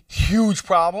CTE. Huge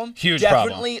problem. Huge problem.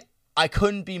 Definitely, I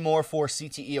couldn't be more for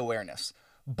CTE awareness.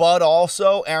 But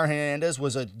also, Aaron Hernandez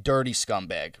was a dirty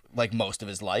scumbag, like most of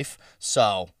his life.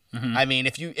 So, I mean,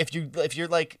 if you're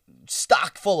like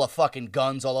stock full of fucking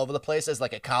guns all over the place as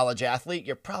like a college athlete,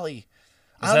 you're probably.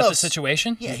 I Is don't that know. the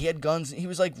situation? Yeah, he had guns. He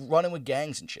was like running with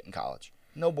gangs and shit in college.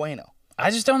 No bueno. I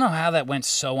just don't know how that went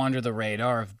so under the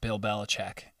radar of Bill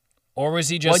Belichick. Or was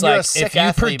he just When you're a like, sick if you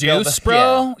athlete, Bill produce, Be-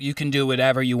 bro, you can do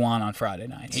whatever you want on Friday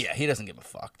nights? Yeah, he doesn't give a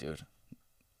fuck, dude.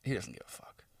 He doesn't give a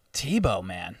fuck. Tebow,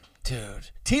 man.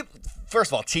 Dude. First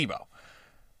of all, Tebow.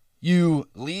 You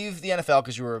leave the NFL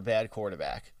because you were a bad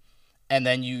quarterback, and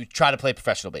then you try to play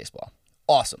professional baseball.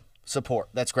 Awesome. Support.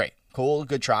 That's great. Cool.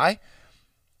 Good try.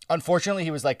 Unfortunately,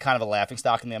 he was like kind of a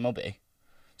laughingstock in the MLB.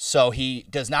 So he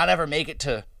does not ever make it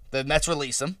to the Mets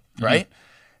release him, right?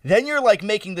 Then you're like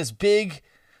making this big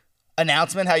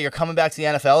announcement how you're coming back to the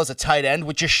NFL as a tight end,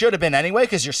 which you should have been anyway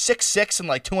because you're 6'6" and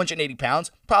like 280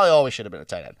 pounds. Probably always should have been a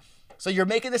tight end. So you're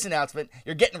making this announcement.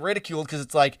 You're getting ridiculed because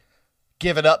it's like,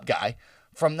 give it up, guy.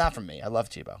 Not from me. I love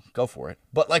Tebow. Go for it.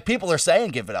 But like people are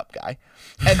saying, give it up, guy.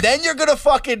 And then you're gonna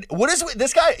fucking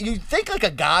this guy? You think like a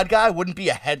God guy wouldn't be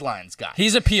a headlines guy?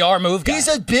 He's a PR move guy. He's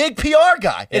a big PR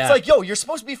guy. It's Yeah. like, yo, you're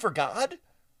supposed to be for God,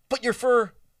 but you're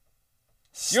for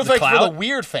The like for clout? the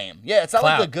weird fame. Yeah, it's not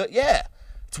like the Clout. good. Yeah,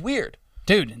 it's weird.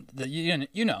 Dude.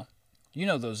 You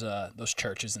know those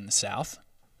churches in the South.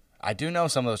 I do know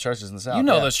some of those churches in the South. You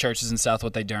know yeah. those churches in the South,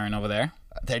 what they doing over there.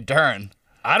 They're darn.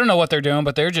 I don't know what they're doing,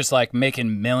 but they're just like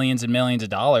making millions and millions of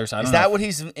dollars. I don't Is know. that what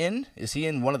he's in? Is he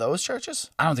in one of those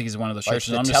churches? I don't think he's one of those Like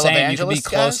churches. the I'm just saying you can be televangelist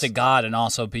close guys? to God and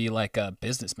also be like a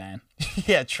businessman.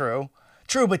 Yeah, true.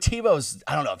 True, but Tebow's,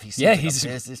 I don't know if he's Yeah, a he's-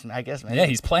 businessman, I guess, man. Yeah,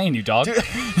 he's playing you, dog.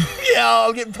 Yeah,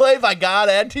 I'm getting played by God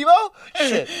and Tebow?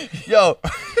 Shit. Yo,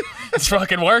 It's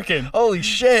fucking working. holy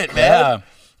shit, man. Yeah.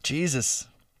 Jesus.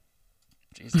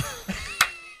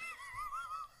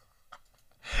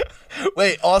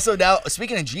 Wait, also now,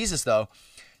 speaking of Jesus, though,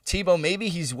 Tebow, maybe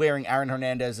he's wearing Aaron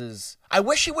Hernandez's. I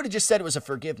wish he would have just said it was a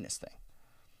forgiveness thing.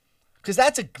 Because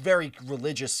that's a very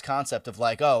religious concept of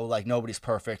like, oh, like nobody's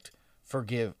perfect.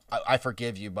 I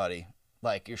forgive you, buddy.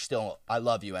 Like you're still, I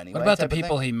love you anyway. What about the type of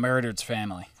people thing. he murdered's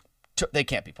family? They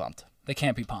can't be pumped. They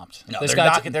can't be pumped. No, This they're, guy-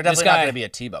 not, they're this definitely not guy- going to be a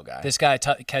Tebow guy. This guy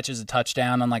catches a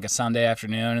touchdown on like a Sunday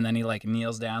afternoon, and then he like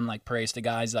kneels down, like prays to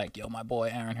guys, like, "Yo, my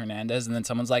boy Aaron Hernandez," and then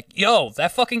someone's like, "Yo,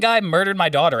 that fucking guy murdered my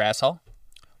daughter, asshole."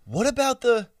 What about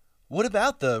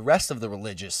the rest of the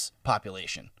religious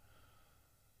population?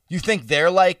 You think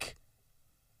they're like,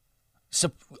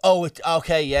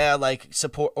 okay, yeah, like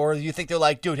support, or you think they're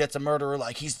like, dude, that's a murderer,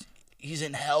 like he's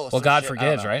in hell. or Well, some God shit. I don't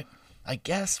forgives, know. right? I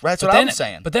guess that's But what then, I'm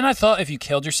saying. But then I thought if you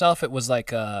killed yourself, it was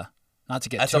like not to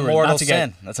get That's too a mortal not to get-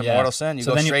 sin. That's a mortal sin. You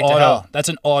so go then straight auto, to hell. That's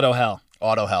an auto hell.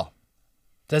 Auto hell.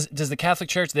 Does the Catholic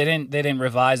Church they didn't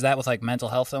revise that with like mental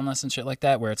health illness and shit like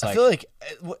that, where it's I like feel like,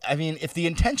 I mean, if the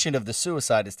intention of the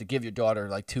suicide is to give your daughter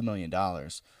like $2 million,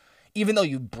 even though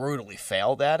you brutally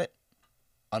failed at it,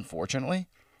 unfortunately,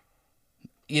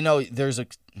 you know,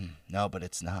 no, but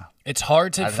it's not. it's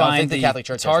hard to I don't find think the Catholic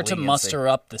Church it's has hard to leniency. muster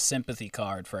up the sympathy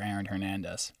card for Aaron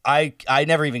Hernandez. I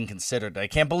never even considered it. I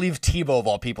can't believe Tebow of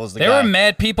all people is the There guy. were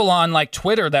mad people on like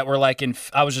Twitter that were like,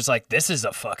 I was just like, this is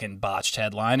a fucking botched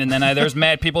headline. And then there's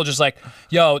mad people just like,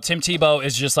 yo, Tim Tebow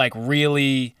is just like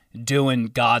really doing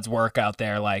God's work out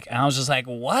there. Like, and I was just like,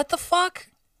 what the fuck?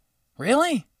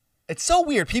 Really? It's so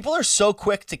weird. People are so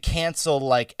quick to cancel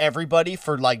like everybody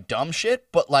for like dumb shit,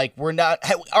 but like we're not.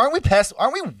 Aren't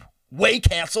we way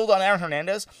canceled on Aaron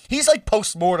Hernandez? He's like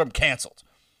post-mortem canceled.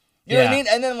 You know what I Yeah. mean?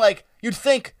 And then like you'd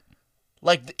think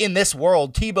like in this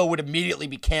world, Tebow would immediately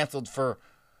be canceled for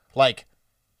like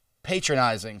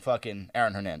patronizing fucking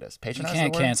Aaron Hernandez. You Patronizing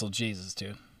can't the word? cancel Jesus,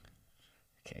 dude.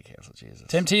 Can't cancel Jesus.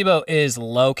 Tim Tebow is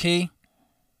low-key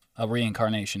a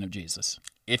reincarnation of Jesus.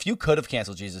 If you could have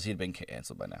canceled Jesus, he'd been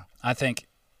canceled by now. I think,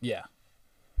 yeah.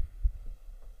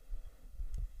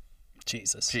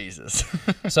 Jesus. Jesus.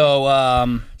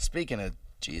 So, Speaking of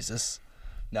Jesus,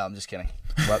 no, I'm just kidding.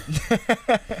 What?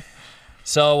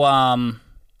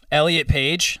 Elliot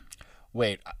Page.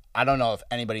 Wait, I don't know if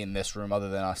anybody in this room other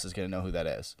than us is going to know who that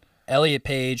is. Elliot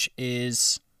Page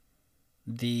is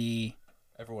the.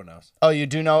 Everyone knows. Oh, you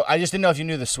do know? I just didn't know if you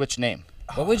knew the Switch name.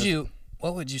 What would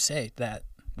you say that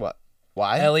What?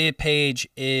 Why? Elliot Page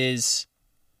was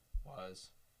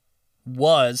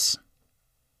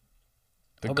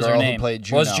the what was her girl who name? played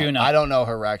Juno. Was Juno. I don't know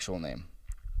her actual name.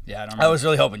 Yeah, I don't I remember. was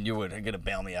really hoping you were going to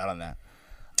bail me out on that.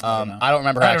 know. I don't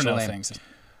remember her I don't actual know name. things.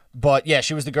 But yeah,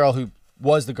 she was the girl who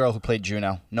played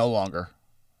Juno. No longer.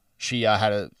 She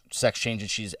had a sex change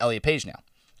and she's Elliot Page now.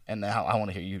 And now I want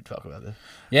to hear you talk about this.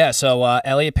 Yeah, so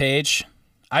Elliot Page.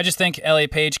 I just think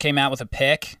Elliot Page came out with a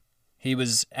pic. He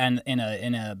was in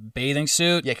a bathing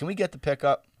suit, Yeah, can we get the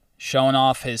pickup? showing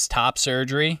off his top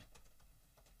surgery,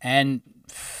 and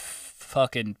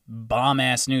fucking bomb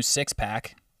ass new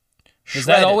 6-pack. Is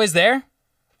that Shredded. always there?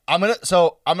 I'm gonna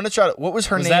try to. What was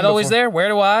her Is name? that always before? there? Where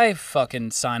do I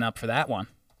fucking sign up for that one?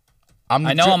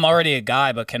 I know I'm already a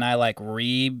guy, but can I like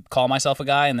call myself a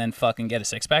guy and then fucking get a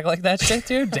 6-pack like that shit,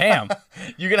 dude? Damn.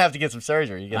 You're gonna have to get some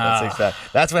surgery. You get that 6-pack.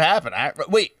 That's what happened.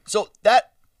 Wait. So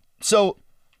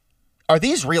are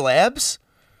these real abs?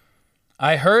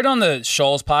 I heard on the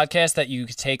Scholes podcast that you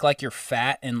could take like your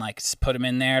fat and like put them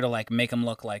in there to like make them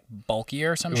look like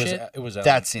bulkier or some shit. It was Ellen,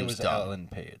 That seems it was dumb. Ellen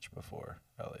Page before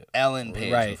Elliot. Ellen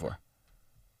Page Right. before.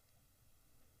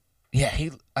 Yeah,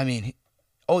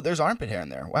 there's armpit hair in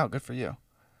there. Wow, good for you.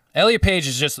 Elliot Page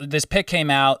is just, this pic came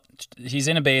out. He's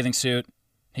in a bathing suit.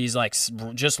 He's like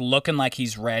just looking like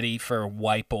he's ready for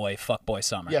white boy, fuck boy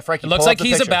summer. Yeah, Frankie, it looks pull up like the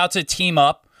he's picture. about to team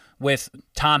up with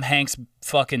Tom Hanks'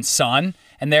 fucking son,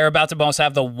 and they're about to almost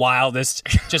have the wildest,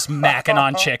 just macking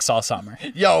on chicks all summer.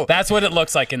 Yo, That's what it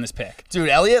looks like in this pic. dude,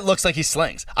 Elliot looks like he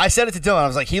slings. I said it to Dylan. I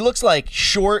was like, he looks like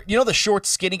short. You know the short,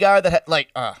 skinny guy that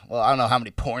well, I don't know how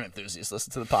many porn enthusiasts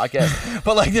listen to the podcast,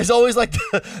 but like, there's always like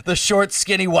the short,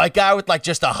 skinny white guy with like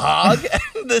just a hog.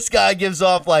 And this guy gives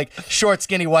off like short,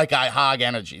 skinny white guy hog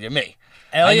energy to me.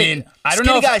 Elliot, I don't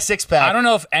skinny know if, guy 6-pack. I don't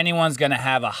know if anyone's gonna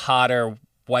have a hotter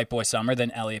white boy summer than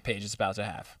Elliot Page is about to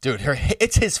have. Dude,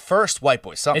 it's his first white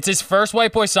boy summer. It's his first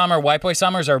white boy summer. White boy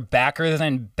summers are backer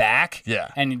than back. Yeah.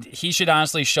 And he should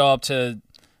honestly show up to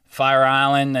Fire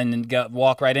Island and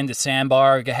walk right into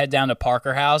Sandbar, head down to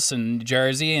Parker House in New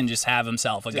Jersey, and just have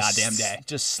himself a goddamn day.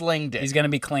 Just slinged it. He's gonna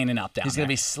be cleaning up down He's there. gonna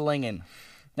be slinging.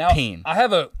 Now, peen. I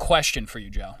have a question for you,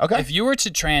 Joe. Okay. If you were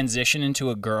to transition into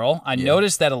a girl, I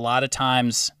noticed that a lot of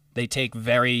times they take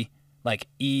very, like,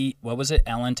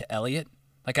 Ellen to Elliot?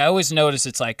 Like, I always notice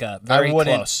it's like very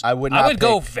close. I would not would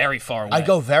go pick- very far away. I'd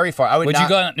go very far.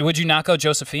 Would you not go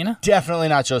Josephina? Definitely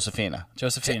not Josephina.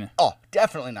 Josephina. Oh,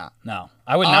 definitely not. No.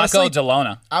 I would Honestly- not go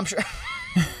Delona. I'm sure.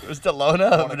 Was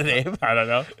Delona the name? I don't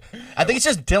know. I think it's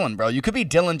just Dylan, bro. You could be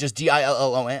Dylan, just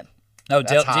Dillon. No,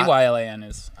 That's hot. Dylan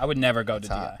is. I would never go to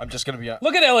DI. I'm just gonna be.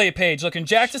 Look at Elliot Page looking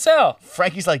jacked as hell.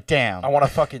 Frankie's like, damn. I want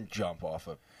to fucking jump off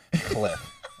a cliff.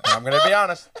 And I'm gonna be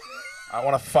honest. I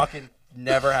want to fucking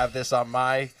never have this on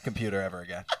my computer ever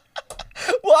again.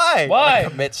 Why? Why?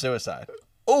 Commit suicide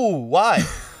Oh, why?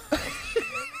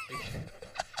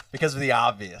 because of the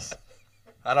obvious.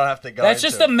 I don't have to go. That's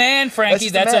into just a it. man, Frankie. just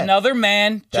a That's man. another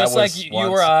man, That just like was you once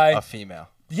or I. A female.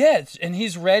 Yeah, and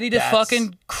he's ready to That's-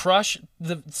 fucking crush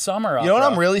the summer up. You know what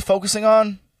bro. I'm really focusing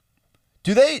on?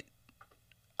 Do they?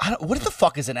 What the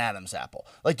fuck is an Adam's apple?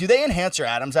 Like, do they enhance your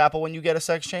Adam's apple when you get a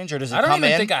sex change, or does it I don't come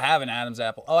even in? think I have an Adam's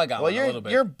apple. Oh, I got well, one a little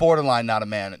bit. you're borderline not a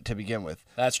man to begin with.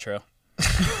 That's true.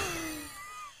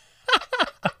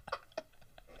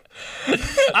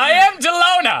 I am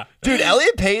Delona. Dude,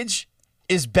 Elliot Page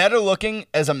is better looking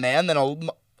as a man than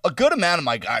a good amount of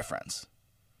my guy friends.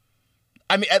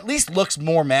 I mean, at least looks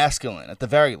more masculine at the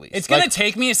very least. It's gonna Like,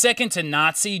 take me a second to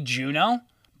not see Juno,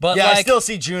 but yeah, like, I still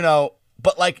see Juno,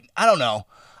 but like, I don't know.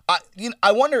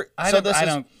 I wonder.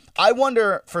 I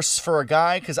wonder for a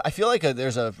guy, because I feel like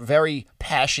there's a very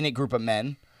passionate group of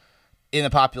men in the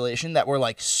population that were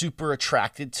like super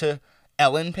attracted to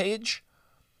Ellen Page.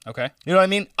 okay. You know what I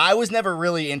mean? I was never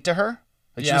really into her.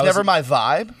 Like, she Yeah, was I never was- my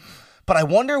vibe. But I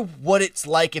wonder what it's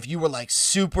like if you were like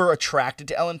super attracted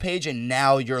to Ellen Page and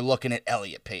now you're looking at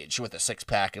Elliot Page with a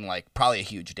 6-pack and like probably a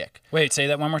huge dick. Wait, say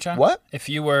that one more time. What? If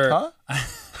you were, Huh?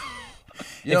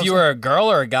 if you were a girl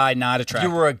or a guy not If attracted?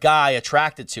 you were a guy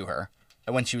attracted to her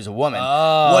when she was a woman,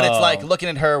 what it's like looking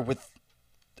at her with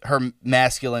her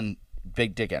masculine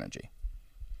big dick energy.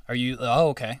 Are you? Oh,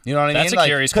 okay. You know what I mean? That's a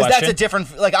curious Because question. that's a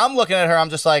different. Like, I'm looking at her, I'm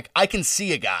just like, I can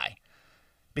see a guy,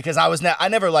 because I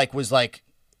never like was like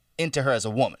into her as a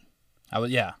woman.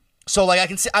 Yeah. So like I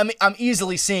can see, I'm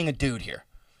easily seeing a dude here.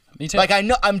 Me too. Like, I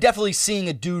know I'm definitely seeing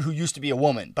a dude who used to be a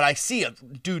woman, but I see a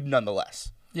dude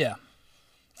nonetheless. yeah.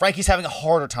 Frankie's having a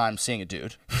harder time seeing a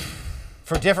dude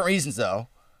for different reasons though.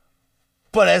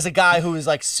 But as a guy who is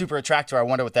like super attracted to her, I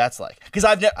wonder what that's like. Because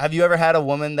have you ever had a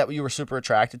woman that you were super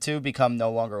attracted to become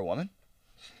no longer a woman?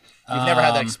 You've never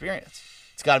had that experience.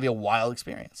 It's got to be a wild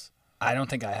experience. I don't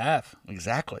think I have.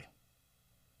 Exactly.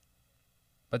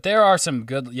 But there are some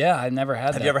good. Yeah, I've never had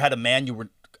that. Have you ever had a man you were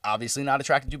obviously not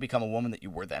attracted to become a woman that you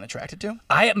were then attracted to?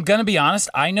 I am gonna be honest.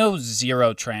 I know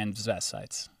zero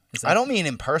transvestites. Is that- I don't mean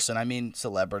in person. I mean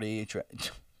celebrity.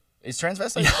 Is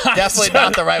transvestite definitely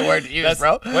not the right word to use,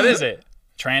 bro? What is it?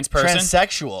 Trans person.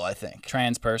 Transsexual, I think.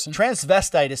 Trans person.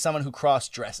 Transvestite is someone who cross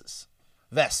dresses.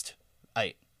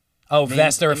 Vest-ite. Oh,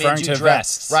 vest. They're It means referring you to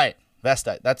dress. vests. Right.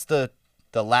 Vestite. That's the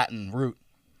Latin root.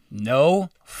 No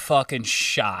fucking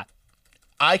shot.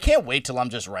 I can't wait till I'm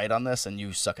just right on this and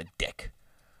you suck a dick.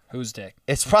 Whose dick?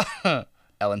 It's probably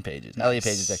Ellen Page's. Elliot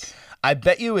Page's dick. I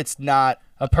bet you it's not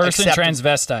A person accepted-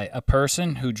 transvestite. A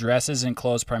person who dresses in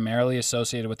clothes primarily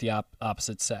associated with the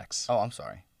opposite sex. Oh, I'm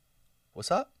sorry. What's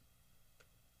up?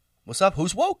 What's up?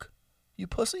 Who's woke? You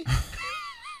pussy?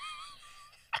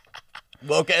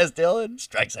 Woke ass Dylan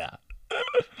strikes out.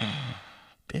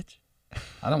 Bitch.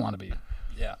 I don't want to be.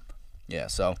 Yeah. Yeah,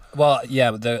 so Well,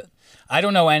 yeah. I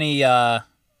don't know any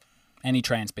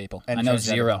trans people. Any I know transgender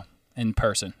zero in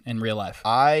person in real life.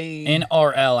 I In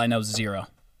RL, I know zero.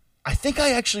 think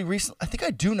I actually recently I think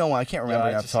I do know one. I can't remember I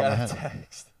it off the just top of my got a head.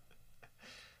 text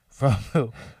From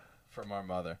who? from our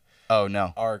mother. Oh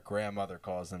no. Our grandmother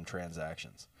calls them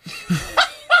transactions.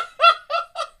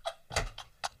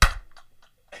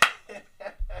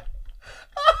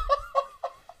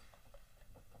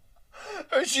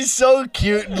 she's so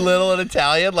cute and little and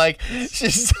Italian. Like,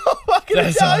 she's so fucking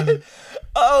That's Italian.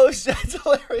 Oh, shit, that's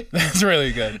hilarious. That's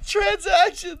really good.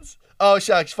 Transactions. Oh,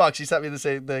 shucks. Fuck, she sent me the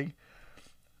same thing.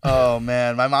 Oh,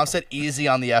 man. My mom said easy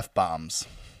on the F-bombs.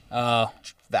 Oh,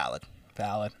 Valid.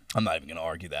 valid. I'm not even going to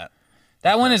argue that.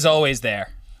 That one is always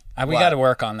there. We What? got to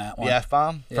work on that one. The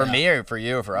F-bomb? For Yeah. me or for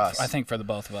you or for us? I think for the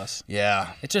both of us.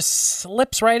 Yeah. It just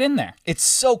slips right in there. It's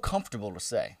so comfortable to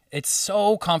say. It's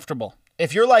so comfortable.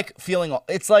 If you're like feeling,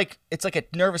 it's like a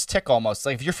nervous tick almost.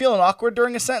 Like if you're feeling awkward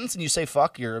during a sentence and you say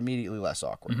fuck, you're immediately less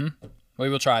awkward. Mm-hmm. We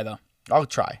will try, though. I'll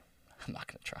try. I'm not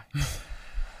going to try.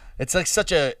 It's like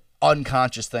such a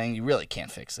unconscious thing. You really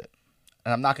can't fix it.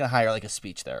 And I'm not going to hire like a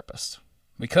speech therapist.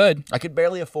 We could. I could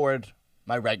barely afford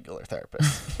my regular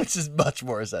therapist, which is much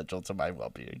more essential to my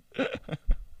well-being.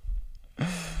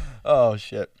 Oh,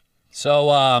 shit.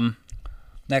 So,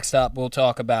 next up, we'll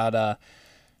talk about,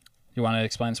 you want to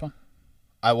explain this one?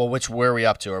 Well, where are we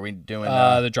up to? Are we doing...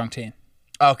 The drunk teen.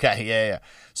 Okay, yeah.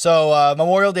 So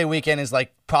Memorial Day weekend is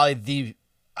like probably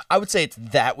I would say it's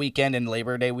that weekend and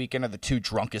Labor Day weekend are the two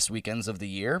drunkest weekends of the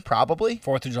year, probably.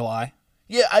 4th of July.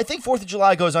 Yeah, I think 4th of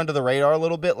July goes under the radar a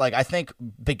little bit. Like, I think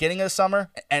beginning of the summer,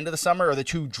 end of the summer are the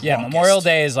two drunkest. Yeah, Memorial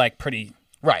Day is like pretty...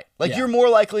 Right. Like, Yeah. you're more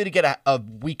likely to get a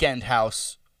weekend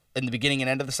house in the beginning and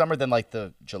end of the summer than, like,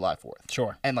 the July 4th.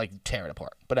 Sure. And, like, tear it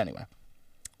apart. But anyway.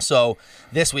 So,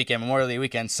 this weekend, Memorial Day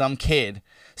weekend, some kid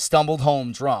stumbled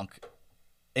home drunk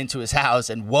into his house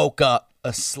and woke up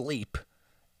asleep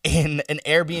in an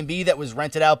Airbnb that was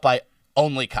rented out by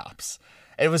only cops.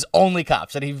 It was only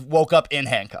cops, and he woke up in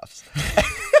handcuffs.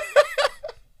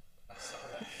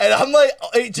 And I'm like,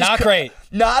 it just Not great.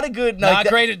 Not a good Not night.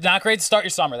 great. Not great to start your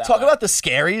summer that Talk way. about the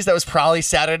scaries. That was probably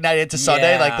Saturday night into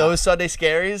Sunday, like Yeah. those Sunday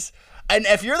scaries. And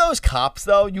if you're those cops,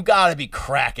 though, you gotta be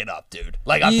cracking up, dude.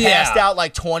 Like a Yeah. passed out,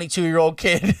 like 22-year-old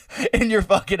kid in your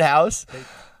fucking house.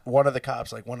 One of the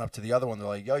cops like went up to the other one. They're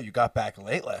like, "Yo, you got back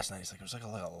late last night." He's like, "It was like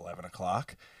 11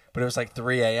 o'clock." But it was like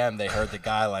 3 a.m. They heard the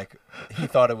guy like he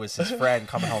thought it was his friend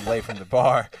coming home late from the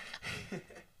bar.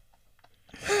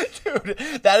 Dude,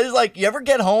 that is like, you ever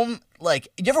get home, like,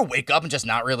 you ever wake up and just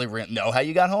not really know how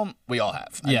you got home? We all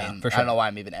have. Yeah, for I sure. don't know why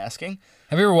I'm even asking.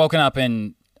 Have you ever woken up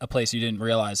in a place you didn't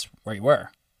realize where you were?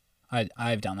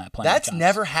 I've done that plenty of That's times.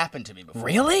 never happened to me before.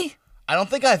 Really? I don't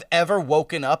think I've ever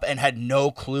woken up and had no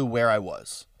clue where I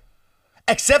was.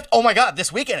 Except, oh my God,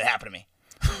 this weekend it happened to me.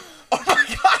 Oh my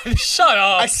God. Shut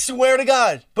up. I swear to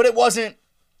God. But it wasn't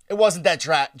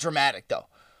that dramatic, though.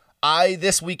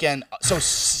 This weekend, so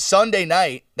Sunday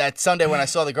night, that Sunday when I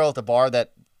saw the girl at the bar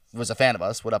that was a fan of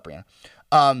us, what up,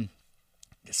 Brianna?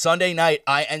 Sunday night,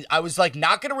 I was like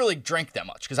not gonna really drink that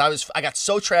much because I got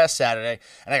so trashed Saturday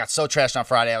and I got so trashed on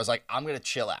Friday. I was like, I'm gonna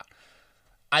chill out.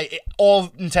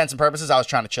 All intents and purposes, I was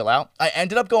trying to chill out. I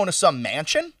ended up going to some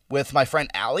mansion with my friend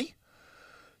Allie.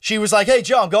 She was like, "Hey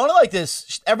Joe, I'm going to like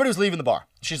this." Everybody was leaving the bar.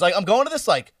 She's like, "I'm going to this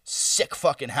like sick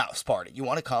fucking house party. You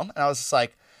want to come?" And I was just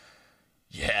like,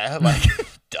 "Yeah, like,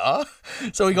 duh."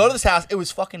 So we go to this house. It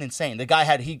was fucking insane. The guy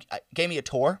he gave me a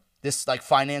tour. This like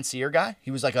financier guy.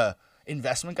 He was like a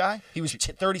investment guy. He was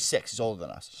 36. He's older than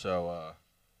us. So,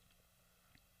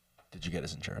 did you get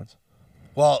his insurance?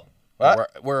 Well,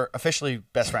 What? we're officially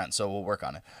best friends, so we'll work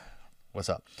on it. What's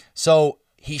up? So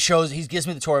he gives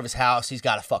me the tour of his house. He's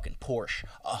got a fucking Porsche,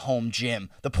 a home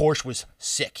gym. The Porsche was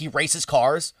sick. He races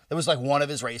cars. That was like one of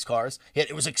his race cars.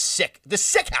 It was like sick. The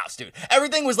sick house, dude.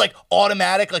 Everything was like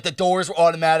automatic. Like the doors were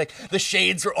automatic. The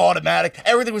shades were automatic.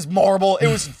 Everything was marble. It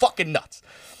was fucking nuts.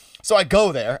 So I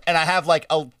go there and I have like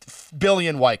a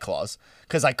billion White Claws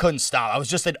because I couldn't stop. I was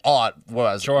just in awe where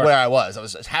I was. I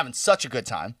was just having such a good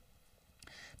time.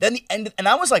 Then the end, and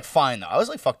I was like fine though. I was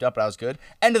like fucked up, but I was good.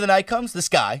 End of the night comes, this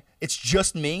guy. It's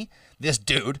just me, this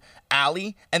dude,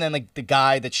 Allie, and then like the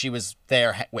guy that she was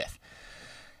there with.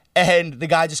 And the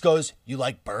guy just goes, "You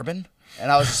like bourbon?"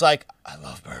 And I was just like, "I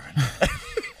love bourbon."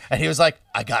 And he was like,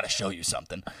 "I gotta show you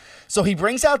something." So he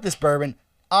brings out this bourbon.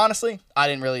 Honestly, I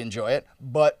didn't really enjoy it,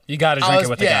 but You got to drink it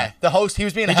with the guy. The host, he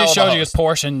was being a He hell just of a showed you his host.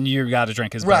 Porsche, and you got to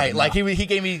drink his Right, bourbon like now. he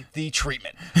gave me the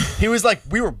treatment. He was like,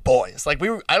 we were boys. Like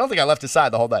I don't think I left his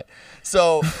side the whole night.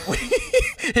 So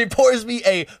he pours me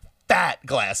a fat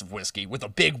glass of whiskey with a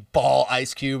big ball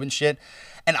ice cube and shit.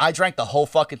 And I drank the whole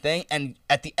fucking thing. And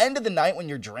at the end of the night when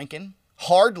you're drinking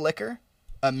hard liquor,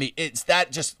 it's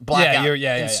that just blackout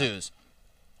ensues.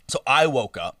 So I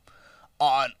woke up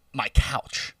on my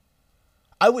couch.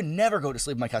 I would never go to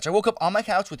sleep on my couch. I woke up on my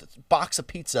couch with a box of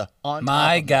pizza on top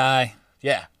My of me. guy.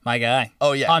 Yeah. My guy.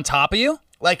 Oh, yeah. On top of you?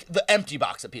 Like the empty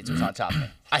box of pizza was on top of me.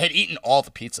 I had eaten all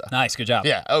the pizza. Nice. Good job.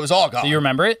 Yeah, it was all gone. Do you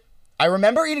remember it? I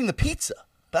remember eating the pizza,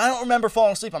 but I don't remember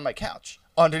falling asleep on my couch.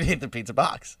 underneath the pizza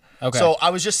box. Okay. So I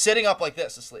was just sitting up like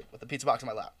this asleep with the pizza box in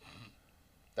my lap.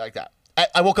 Like that.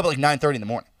 I woke up at like 9:30 in the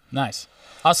morning. Nice.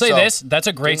 I'll say So, this. That's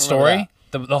a great didn't remember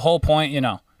story. The whole point,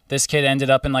 this kid ended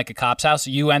up in like a cop's house.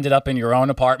 You ended up in your own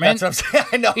apartment. That's what I'm saying.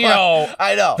 I know. You know,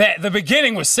 I know. The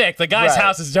beginning was sick. The guy's Right.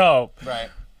 house is dope. Right.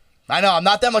 I know. I'm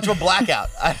not that much of a blackout.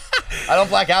 I don't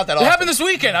black out that It often. happened this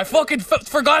weekend. I fucking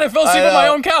forgot I fell I asleep on my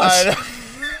know. own couch. I know.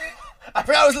 I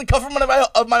forgot I was in the comfort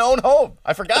of my own home.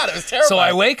 I forgot. It was terrible. So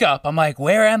I wake up. I'm like,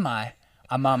 where am I?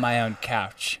 I'm on my own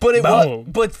couch. But it Boom. was.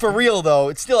 But for real though,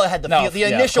 it still had the No, feel. The yeah,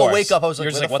 of initial course. wake up, I was like,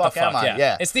 You're where just the what fuck am I?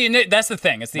 Yeah. It's that's the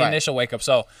thing. It's the Right. initial wake up.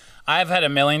 So I've had a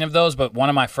million of those, but one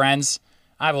of my friends,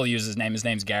 I will use his name. His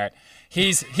name's Garrett.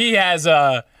 He has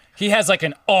like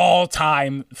an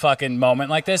all-time fucking moment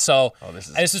like this. So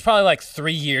this is probably like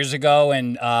 3 years ago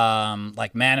in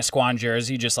like Manasquan,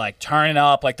 Jersey, just like turning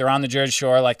up, like they're on the Jersey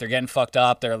Shore, like they're getting fucked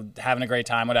up, they're having a great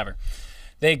time, whatever.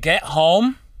 They get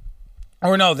home,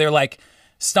 or no, they're like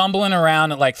stumbling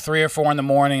around at like 3 or 4 in the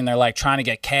morning, and they're like trying to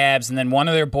get cabs, and then one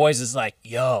of their boys is like,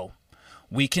 "Yo,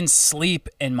 we can sleep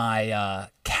in my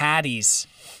caddy's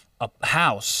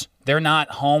house. They're not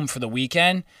home for the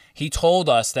weekend." He told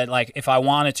us that like if I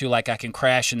wanted to, like I can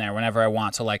crash in there whenever I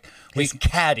want. So like His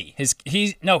caddy.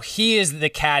 he is the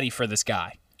caddy for this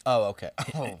guy. Oh, okay.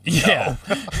 Oh, Yeah,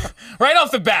 right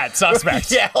off the bat,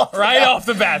 suspect. Yeah, Off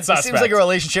the bat, It suspect. seems like a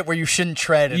relationship where you shouldn't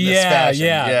tread in this Yeah, fashion.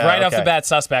 yeah, right off the okay. bat,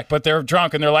 suspect. But they're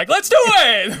drunk and they're like, "Let's do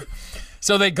it!"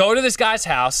 So they go to this guy's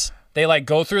house. They like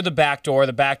go through the back door.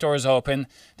 The back door is open.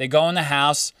 They go in the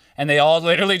house and they all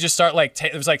literally just start like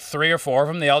there was like 3 or 4 of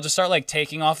them. They all just start like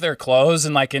taking off their clothes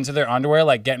and like into their underwear,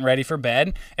 like getting ready for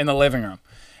bed in the living room.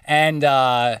 And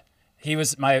he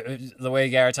was the way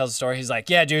Garrett tells the story. He's like,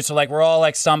 "Yeah, dude. So like we're all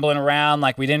like stumbling around,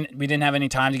 like we didn't have any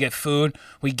time to get food.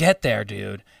 We get there,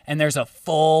 dude, and there's a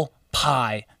full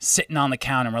pie sitting on the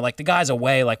counter. And we're like, the guy's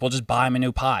away. Like we'll just buy him a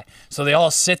new pie. So they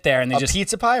all sit there and they A just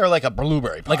pizza pie or like a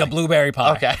blueberry pie? like a blueberry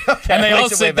pie. Okay. And they Makes all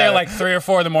it way sit there better. like 3 or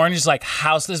 4 in the morning, just like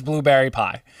house this blueberry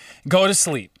pie, go to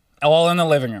sleep, all in the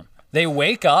living room. They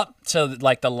wake up to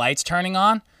like the lights turning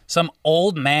on. Some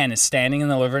old man is standing in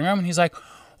the living room and he's like,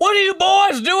 "What are you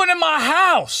boys doing in my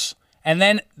house?" And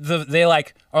then they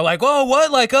like are like, "Oh,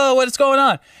 what? Like, oh, what's going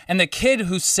on?" And the kid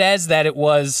who says that it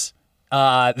was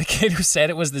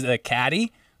the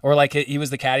caddy, or like he was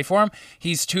the caddy for him,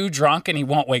 he's too drunk and he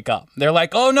won't wake up. They're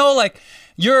like, "Oh no, like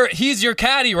he's your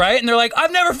caddy, right?" And they're like,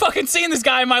 "I've never fucking seen this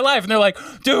guy in my life." And they're like,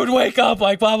 "Dude, wake up!"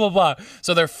 Like blah blah blah.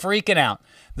 So they're freaking out.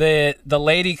 The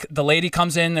lady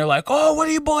comes in. They're like, "Oh, what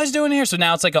are you boys doing here?" So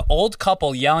now it's like an old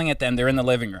couple yelling at them. They're in the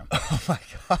living room. Oh my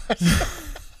god.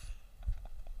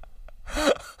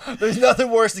 There's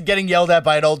nothing worse than getting yelled at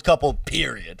by an old couple,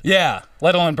 period. Yeah,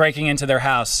 let alone breaking into their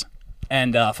house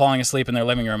and falling asleep in their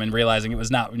living room and realizing it was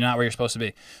not where you're supposed to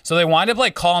be. So they wind up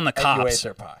like calling the cops. You ate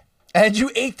their pie. And you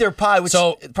ate their pie, which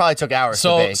it probably took hours to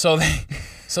bake.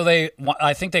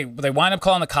 I think they wind up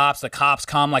calling the cops. The cops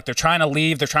come, like they're trying to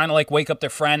leave. They're trying to like wake up their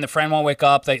friend. The friend won't wake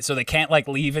up. So they can't like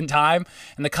leave in time.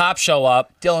 And the cops show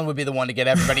up. Dylan would be the one to get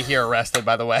everybody here arrested,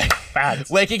 by the way. Facts.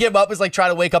 Waking him up is like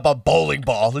trying to wake up a bowling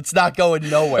ball. It's not going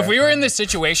nowhere. If we were in this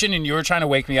situation and you were trying to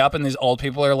wake me up and these old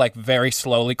people are like very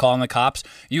slowly calling the cops,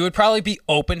 you would probably be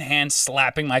open hand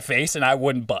slapping my face and I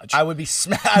wouldn't budge. I would be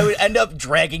I would end up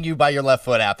dragging you by your left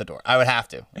foot out the door. I would have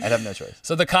to. I'd have no choice.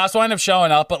 So the cops wind up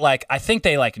showing up, but like I think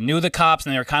they like knew the cops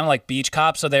and they were kind of like beach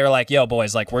cops. So they were like, "Yo,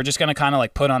 boys, like we're just gonna kind of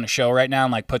like put on a show right now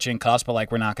and like put you in cuffs, but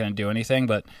like we're not gonna do anything,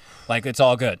 but like it's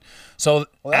all good." So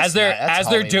as they're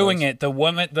doing Hollywood. it, the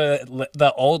woman,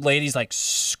 the old lady's like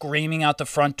screaming out the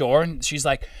front door, and she's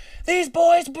like, "These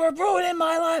boys were ruining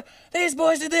my life. These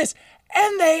boys did this,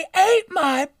 and they ate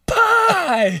my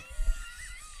pie."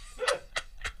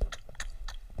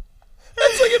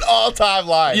 That's like an all-time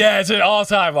line. Yeah, it's an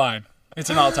all-time line. It's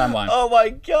an all-time line. Oh my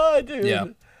god, dude. Yeah.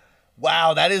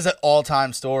 Wow, that is an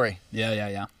all-time story.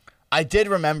 Yeah. I did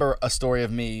remember a story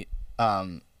of me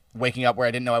waking up where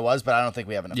I didn't know I was, but I don't think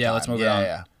we have enough time. Yeah, let's move it on.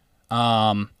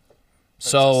 Yeah.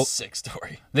 So It's a sick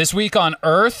story. this week on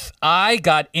Earth, I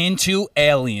got into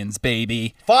aliens,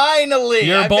 baby. Finally,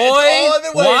 Your it's boy all I've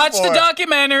been waiting watched the for.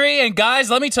 documentary, and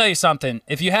guys, let me tell you something.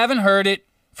 If you haven't heard it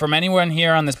from anyone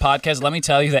here on this podcast, let me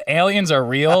tell you that aliens are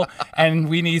real, and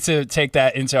we need to take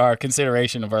that into our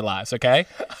consideration of our lives, okay?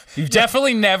 You've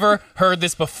definitely never heard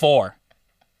this before,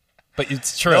 but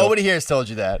it's true. Nobody here has told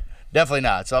you that. Definitely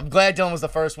not. So I'm glad Dylan was the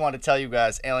first one to tell you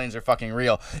guys aliens are fucking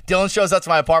real. Dylan shows up to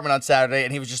my apartment on Saturday,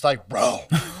 and he was just like, bro,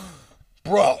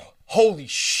 holy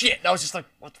shit. And I was just like,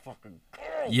 what the fucking...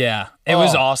 Yeah, it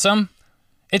was Oh. awesome.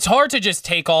 It's hard to just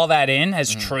take all that in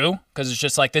as true, because it's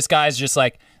just like, this guy's just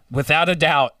like, without a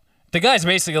doubt, The guy's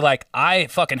basically like, I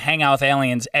fucking hang out with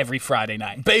aliens every Friday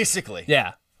night. Basically.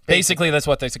 Yeah. Basically, that's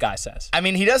what this guy says. I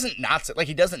mean, he doesn't not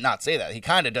say that. He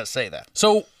kind of does say that.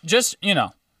 So just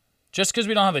because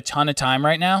we don't have a ton of time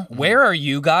right now, where are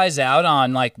you guys out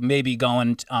on like maybe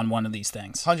going on one of these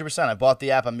things? 100%. I bought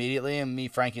the app immediately, and me,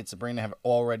 Frankie, and Sabrina have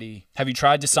already. Have you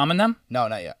tried to summon them? No,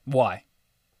 not yet. Why?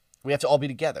 We have to all be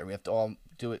together. We have to all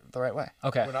do it the right way.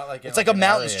 Okay. We're not like in, It's like a an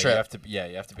mountains area. trip. You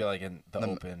have to be like in the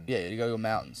open. Yeah, you go to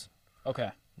mountains.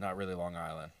 Okay. Not really Long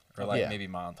Island or like Yeah. maybe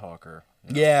Montauk or.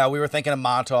 Yeah, we were thinking of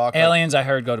Montauk. Aliens, I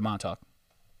heard, go to Montauk.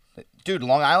 Dude,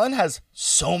 Long Island has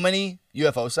so many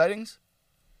UFO sightings.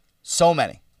 So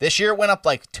many. This year it went up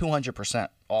like 200%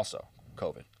 also,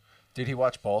 COVID. Did he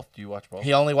watch both? Do you watch both?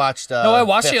 He only watched No, I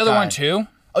watched the Fifth other one Kind. too.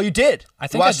 Oh, you did? I You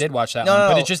think watched- I did watch that No, one, no,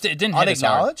 but no. it didn't hit us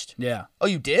hard. Unacknowledged? Yeah. Oh,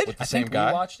 you did? With the I same think guy?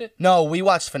 we watched it. No, we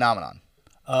watched Phenomenon.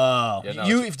 Oh. Yeah, no,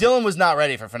 If Dylan was not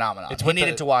ready for Phenomenon, it's he with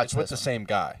needed the, to watch It's with this the one. same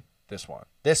guy. This one.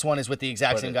 This one is with the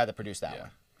exact But same it- guy that produced that yeah.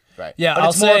 one. Right. Yeah, but I'll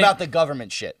it's more say- about the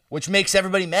government shit, which makes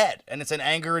everybody mad, and it's an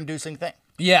anger-inducing thing.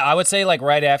 Yeah, I would say like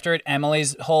right after it,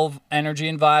 Emily's whole energy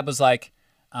and vibe was like,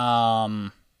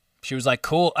 she was like,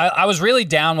 cool. I was really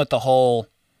down with the whole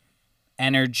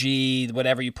energy,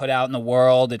 whatever you put out in the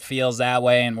world, it feels that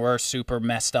way, and we're super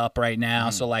messed up right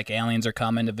now. So like aliens are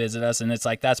coming to visit us, and it's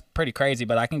like that's pretty crazy,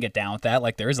 but I can get down with that.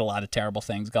 Like there is a lot of terrible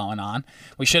things going on.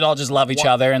 We should all just love each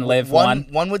other and live one.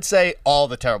 One would say all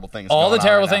the terrible things. All the going on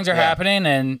terrible right now. things are Yeah. happening,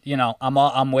 and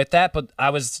I'm with that. But I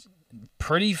was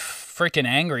pretty freaking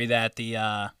angry that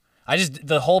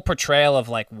the whole portrayal of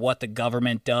like what the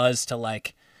government does to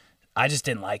like, I just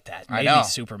didn't like that. It I made know. me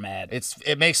super mad.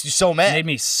 It makes you so mad. Made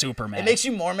me super mad. It makes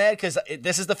you more mad because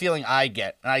this is the feeling I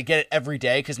get, and I get it every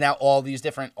day because now all these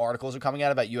different articles are coming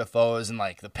out about UFOs and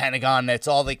like the Pentagon. And it's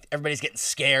all like everybody's getting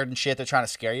scared and shit. They're trying to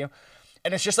scare you,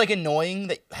 and it's just like annoying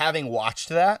that having watched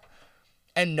that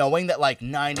and knowing that like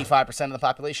 95% of the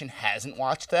population hasn't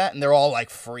watched that, and they're all like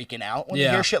freaking out when they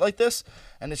Yeah. hear shit like this,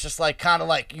 and it's just like kind of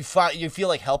like you feel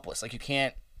like helpless, like you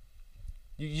can't.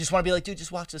 You just want to be like, dude,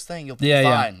 just watch this thing. You'll be Yeah,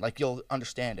 yeah. fine. Like you'll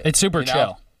understand it. It's super you know?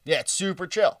 chill. Yeah, it's super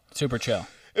chill. Super chill.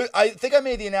 I think I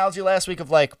made the analogy last week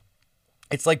of like,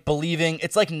 it's like believing,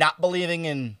 it's like not believing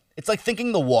in, it's like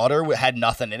thinking the water had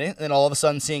nothing in it, and then all of a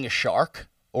sudden seeing a shark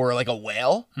or like a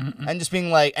whale, and just being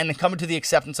like, and then coming to the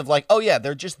acceptance of like, oh yeah,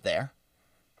 they're just there.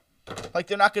 Like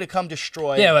they're not going to come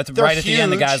destroy. Yeah, but They're right at the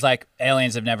end, the huge. guy's like,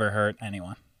 aliens have never hurt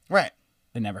anyone. Right.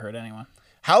 They never hurt anyone.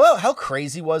 How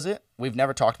crazy was it? We've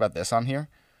never talked about this on here.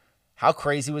 How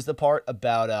crazy was the part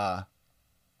about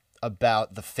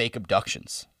the fake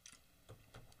abductions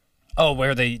Oh,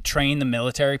 where they train the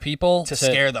military people to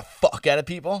scare the fuck out of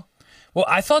people? Well,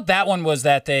 I thought that one was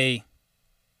that they.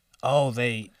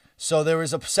 So there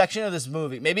was a section of this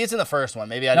movie. Maybe it's in the first one.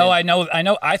 Maybe No, didn't. I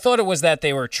know. I thought it was that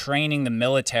they were training the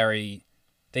military.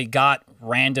 They got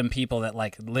random people that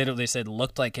like literally said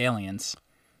looked like aliens.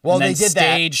 Well, and then they did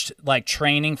staged like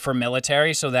training for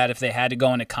military so that if they had to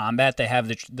go into combat, they have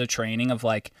the training of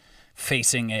like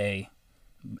facing a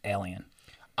alien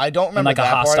I don't in remember like a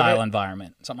that part of hostile it.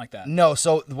 environment, something like that. No,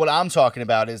 so what I'm talking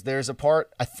about is there's a part,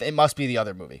 it must be the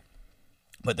other movie,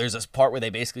 but there's this part where they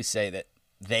basically say that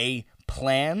they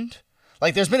planned,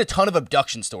 like there's been a ton of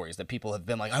abduction stories that people have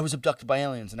been like, I was abducted by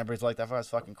aliens, and everybody's like, that was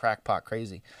fucking crackpot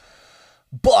crazy.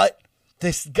 But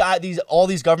this guy, all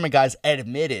these government guys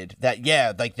admitted that,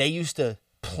 yeah, like they used to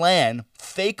plan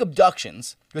fake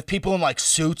abductions with people in like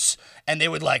suits, and they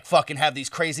would like fucking have these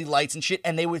crazy lights and shit,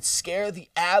 and they would scare the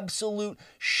absolute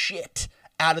shit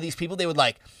out of these people. They would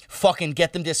like fucking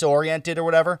get them disoriented or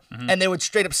whatever, and they would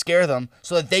straight up scare them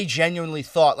so that they genuinely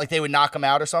thought like they would knock them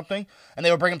out or something, and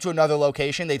they would bring them to another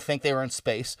location. They'd think they were in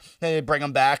space, then they'd bring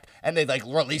them back, and they'd like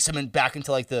release them back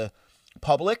into like the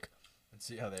public. And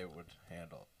see how they would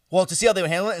handle it. Well, to see how they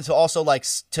would handle it, and to also like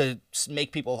to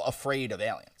make people afraid of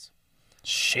aliens.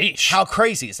 Sheesh. How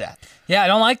crazy is that? Yeah, I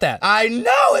don't like that. I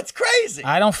know, it's crazy.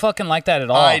 I don't fucking like that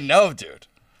at all. I know, dude.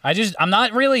 I'm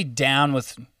not really down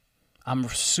with. I'm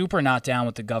super not down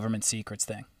with the government secrets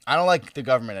thing. I don't like the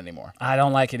government anymore. I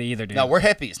don't like it either, dude. No, we're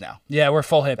hippies now. Yeah, we're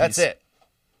full hippies. That's it.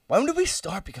 When did we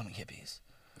start becoming hippies?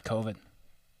 COVID.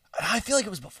 I feel like it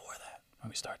was before that. When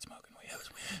we start smoking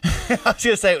weed. I was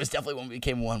gonna say it was definitely when we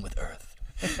became one with Earth.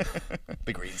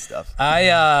 The green stuff.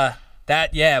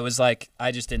 It was like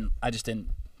I just didn't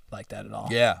like that at all.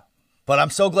 Yeah, but I'm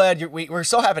so glad we're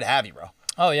so happy to have you, bro.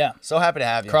 Oh yeah. So happy to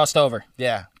have you. Crossed over.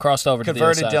 Yeah. Crossed over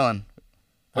Converted to the other side. Dylan.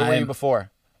 Where were I you am-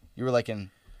 before? You were like an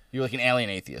alien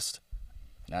atheist.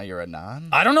 Now you're a non.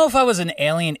 I don't know if I was an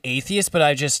alien atheist, but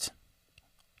I just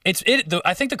I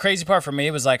think the crazy part for me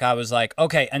was like I was like,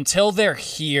 okay, until they're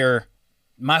here,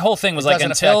 my whole thing was like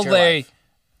doesn't until affect your life.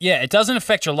 Yeah, it doesn't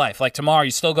affect your life. Like tomorrow,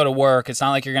 you still go to work. It's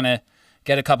not like you're gonna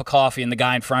get a cup of coffee and the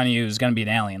guy in front of you is gonna be an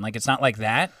alien. Like it's not like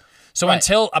that. So Right.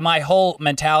 until my whole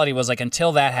mentality was like,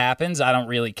 until that happens, I don't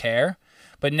really care.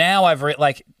 But now I've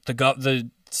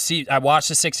I watched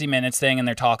the 60 Minutes thing and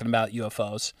they're talking about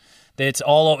UFOs. It's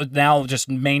all now just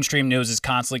mainstream news is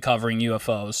constantly covering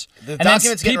UFOs. The And then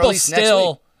documents get people released next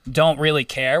still don't really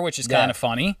care, which is Yeah. kind of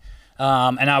funny.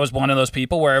 And I was one of those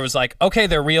people where it was like, okay,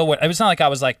 they're real. It was not like I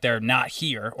was like, they're not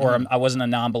here, or I wasn't a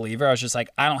non-believer. I was just like,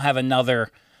 I don't have another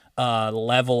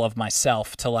level of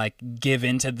myself to like give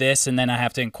into this, and then I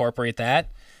have to incorporate that.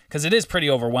 Because it is pretty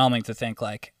overwhelming to think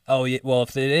like, oh, well,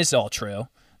 if it is all true,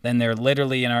 then they're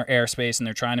literally in our airspace and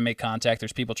they're trying to make contact.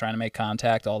 There's people trying to make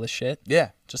contact, all this shit.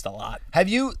 Yeah. Just a lot.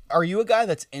 Are you a guy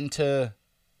that's into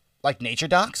like nature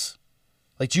docs?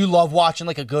 Like, do you love watching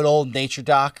like a good old nature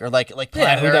doc or like Yeah,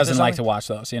 Planet who Earth or doesn't like to something? watch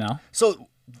those, you know? So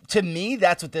to me,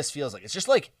 that's what this feels like. It's just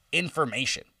like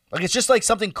information. Like it's just like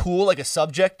something cool, like a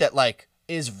subject that like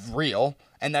is real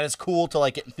and that is cool to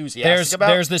like get enthusiastic about.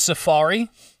 There's the safari,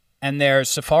 and there's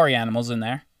safari animals in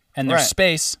there, and there's Right.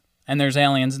 space, and there's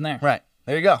aliens in there. Right.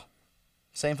 There you go.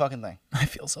 Same fucking thing. I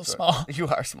feel so small. You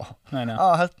are small. I know.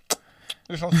 Oh,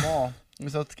 you're so small. You're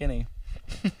so skinny.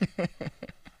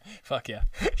 Fuck yeah.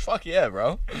 Fuck yeah,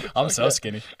 bro. I'm so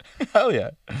skinny. Hell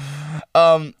yeah.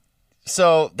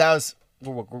 So that was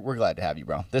we're glad to have you,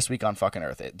 bro. This week on fucking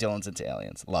Earth, Dylan's into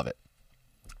aliens. Love it.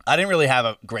 I didn't really have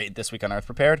a great This Week on Earth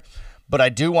prepared, but I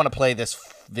do want to play this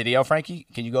video, Frankie.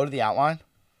 Can you go to the outline?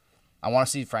 I want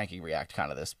to see Frankie react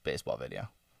kind of this baseball video.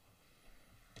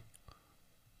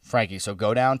 Frankie, so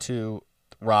go down to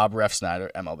Rob Ref Snyder,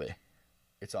 MLB.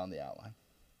 It's on the outline.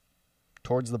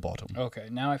 Towards the bottom. Okay,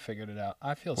 now I figured it out.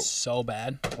 I feel so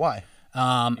bad. Why?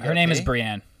 Her name is pee?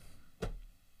 Brienne.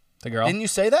 The girl. Didn't you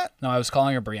say that? No, I was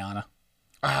calling her Brianna.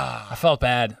 I felt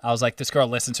bad. I was like, this girl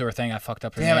listened to her thing. I fucked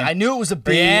up her Damn name. it. I knew it was a B.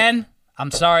 Brienne. I'm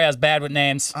sorry. I was bad with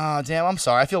names. Oh, damn. I'm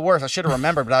sorry. I feel worse. I should have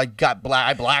remembered, but I blacked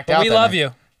But out. we that love night.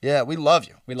 you. Yeah, we love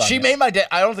you. We love she you. made my day.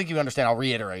 I don't think you understand. I'll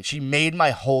reiterate. She made my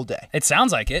whole day. It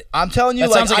sounds like it. I'm telling you,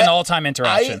 That sounds like an all-time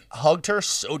interaction. I hugged her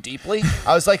so deeply.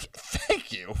 I was like,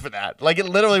 thank you for that. Like, it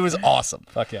literally was awesome.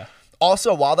 Fuck yeah.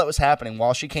 Also, while that was happening,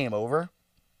 while she came over,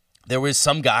 there was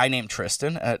some guy named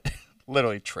Tristan at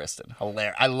literally Tristan.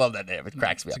 Hilarious. I love that name. It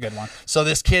cracks me It's up. a good one. So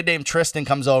this kid named Tristan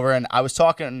comes over, and I was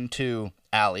talking to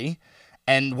Allie,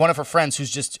 and one of her friends who's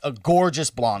just a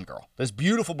gorgeous blonde girl. This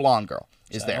beautiful blonde girl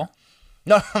is there. Settle?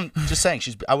 No, I'm just saying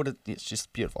she's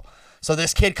beautiful. So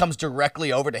this kid comes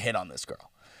directly over to hit on this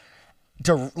girl.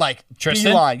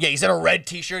 Tristan? Beeline. Yeah, he's in a red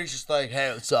t-shirt. He's just like,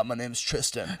 hey, what's up? My name's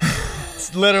Tristan.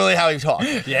 It's literally how he talked.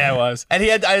 Yeah, it was. And I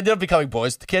ended up becoming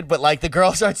boys with the kid, but like the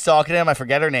girl starts talking to him. I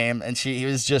forget her name, and he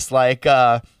was just like,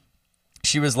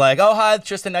 she was like, "Oh, hi,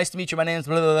 Tristan, nice to meet you. My name's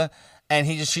blah blah blah." And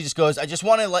she just goes, "I just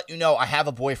want to let you know I have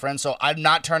a boyfriend, so I'm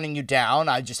not turning you down.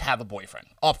 I just have a boyfriend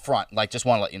up front. Like, just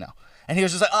want to let you know." And he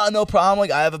was just like, "Oh, no problem.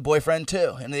 Like, I have a boyfriend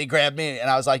too." And then he grabbed me, and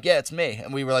I was like, "Yeah, it's me."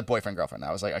 And we were like boyfriend girlfriend. And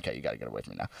I was like, "Okay, you got to get away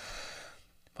from me now."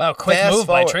 Wow, quick Fast move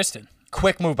by forward. Tristan.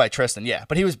 Quick move by Tristan, yeah.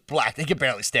 But he was black. He could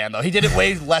barely stand though. He did it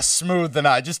way less smooth than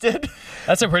I just did.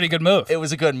 That's a pretty good move. It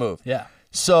was a good move. Yeah.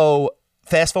 So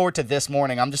fast forward to this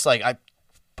morning, I'm just like, I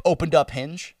opened up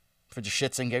Hinge for just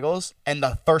shits and giggles, and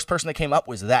the first person that came up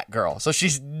was that girl. So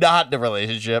she's not in a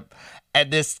relationship,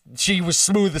 and she was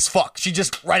smooth as fuck. She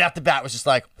just right out the bat was just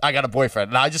like, I got a boyfriend,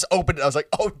 and I just opened it. I was like,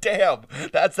 oh damn,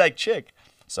 that's that chick.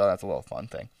 So that's a little fun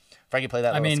thing. Frankie, play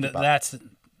that. I little mean, skip out. that's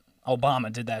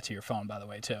Obama did that to your phone, by the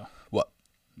way, too. What?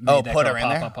 Made that Put girl her in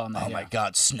pop there. up on there, Oh yeah. my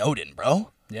God, Snowden,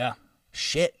 bro. Yeah.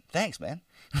 Shit. Thanks, man.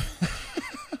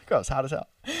 Gross. Hot as hell.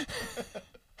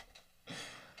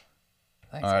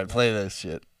 Thanks. All right, play this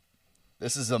shit.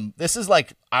 This is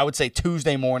like, I would say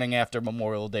Tuesday morning after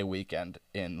Memorial Day weekend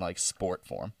in like sport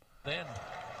form. Then,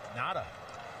 nada.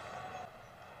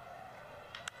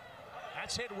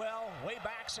 That's hit well, way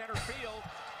back center field.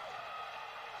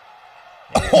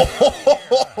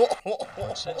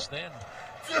 But since then,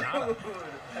 nada.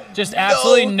 Just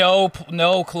absolutely no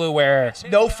clue where,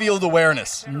 No field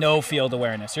awareness. no field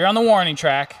awareness. You're on the warning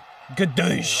track. Good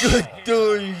dish. Good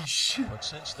douche. But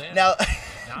since then, Now,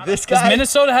 this Does guy.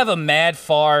 Minnesota have a mad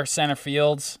far center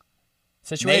fields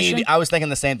situation? Maybe I was thinking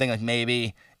the same thing. Like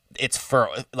maybe it's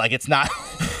it's not.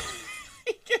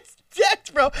 He gets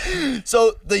decked, bro.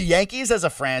 So the Yankees as a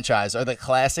franchise are the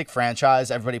classic franchise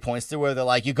everybody points to, where they're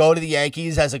like, you go to the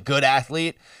Yankees as a good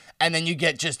athlete, and then you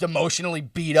get just emotionally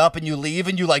beat up and you leave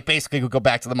and you like basically go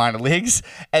back to the minor leagues.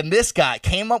 And this guy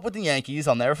came up with the Yankees.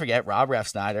 I'll never forget, Rob Ref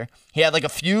Snyder. He had like a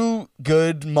few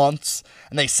good months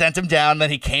and they sent him down. And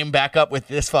then he came back up with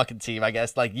this fucking team, I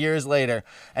guess, like years later.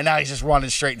 And now he's just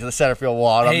running straight into the center field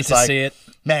wall. And I I'm hate just to like, see it.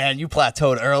 Man, you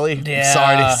plateaued early. I'm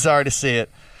Yeah. sorry to see it.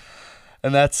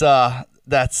 And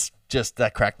that's just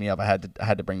that cracked me up. I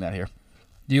had to bring that here.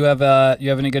 Do you have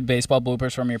any good baseball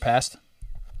bloopers from your past?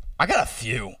 I got a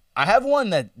few. I have one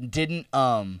that didn't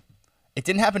it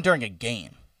didn't happen during a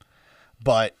game,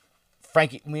 but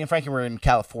me and Frankie were in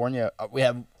California. We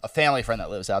have a family friend that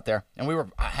lives out there,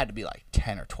 and I had to be like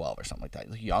 10 or 12 or something like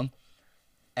that, young,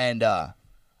 and I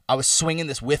was swinging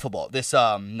this wiffle ball,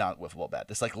 not wiffle ball bat,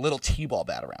 this like little t-ball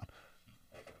bat around,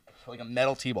 like a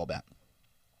metal t-ball bat.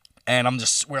 And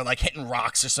we're like hitting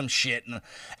rocks or some shit.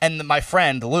 And my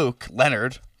friend, Luke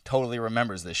Leonard, totally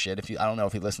remembers this shit. I don't know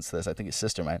if he listens to this. I think his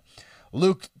sister might.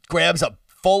 Luke grabs a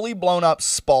fully blown up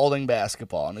Spalding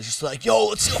basketball and is just like, yo,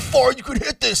 let's see how far you could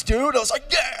hit this, dude. I was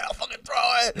like, yeah, I'll fucking throw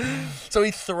it. So he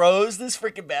throws this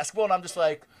freaking basketball and I'm just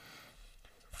like,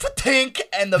 fa-tink.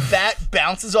 And the bat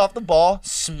bounces off the ball,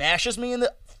 smashes me in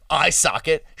the eye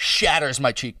socket, shatters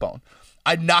my cheekbone.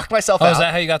 I knock myself out. Oh, is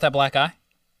that how you got that black eye?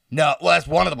 No, well, that's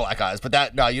one of the black eyes, but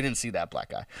you didn't see that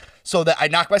black eye. So I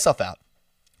knocked myself out.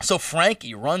 So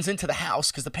Frankie runs into the house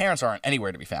because the parents aren't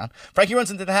anywhere to be found. Frankie runs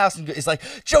into the house and is like,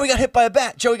 Joey got hit by a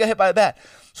bat. Joey got hit by a bat.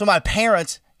 So my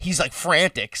parents, he's like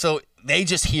frantic. So they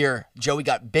just hear Joey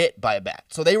got bit by a bat.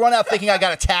 So they run out thinking I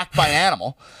got attacked by an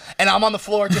animal. And I'm on the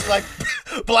floor just like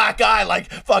black eye,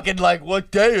 like fucking like, what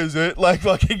day is it? Like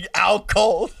fucking out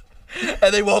cold.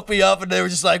 And they woke me up and they were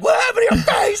just like, what happened to your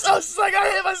face? I was just like, I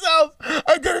hit myself.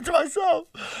 I did it to myself.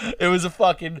 It was a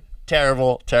fucking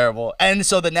terrible, terrible. And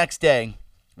so the next day,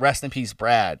 rest in peace,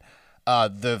 Brad,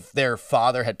 their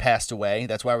father had passed away.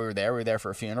 That's why we were there. We were there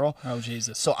for a funeral. Oh,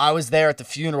 Jesus. So I was there at the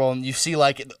funeral and you see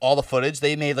like all the footage.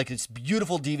 They made like this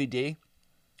beautiful DVD.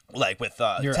 Like with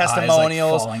Your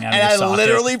testimonials, eyes, like, falling out and of your I socket.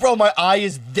 literally, bro, my eye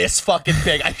is this fucking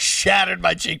big. I shattered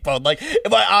my cheekbone. Like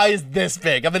my eye is this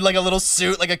big. I'm in like a little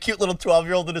suit, like a cute little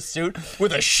 12-year-old in a suit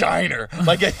with a shiner,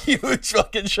 like a huge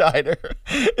fucking shiner.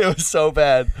 It was so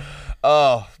bad.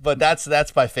 Oh, but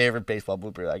that's my favorite baseball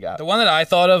blooper that I got. The one that I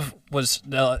thought of was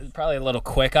probably a little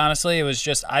quick, honestly. It was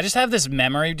just, I just have this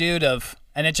memory, dude,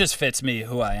 and it just fits me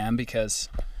who I am because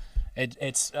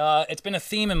it's been a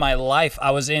theme in my life.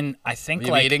 I was in, I think,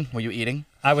 Were you eating?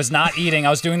 I was not eating. I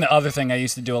was doing the other thing I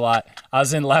used to do a lot. I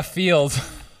was in left field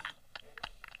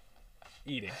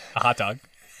eating a hot dog.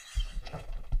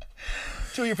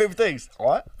 Two of your favorite things.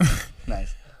 What?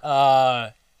 Nice.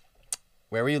 Where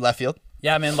were you? Left field?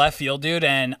 Yeah, I'm in left field, dude,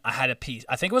 and I had a piece.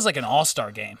 I think it was like an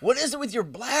all-star game. What is it with your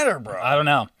bladder, bro? I don't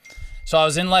know. So I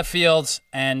was in left field,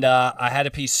 and I had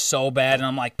a piece so bad, and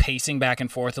I'm like pacing back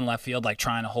and forth in left field, like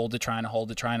trying to hold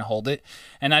it,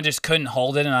 and I just couldn't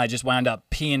hold it, and I just wound up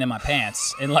peeing in my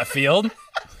pants in left field.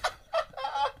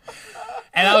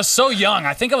 And I was so young.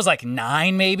 I think I was like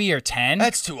 9 maybe or 10.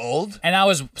 That's too old. And I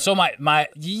was, so my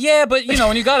yeah, but you know,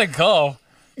 when you gotta go.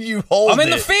 You hold it. I'm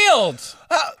in the field.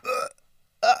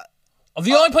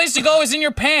 The only place to go is in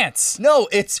your pants. No,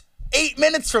 it's 8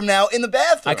 minutes from now in the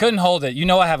bathroom. I couldn't hold it. You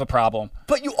know I have a problem.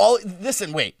 But you all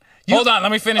listen. Wait. Hold on. Let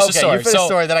me finish the story. You finish the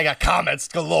story. Then I got comments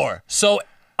galore. So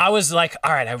I was like,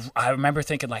 all right. I remember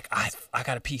thinking like, I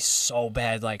got to pee so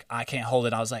bad. Like I can't hold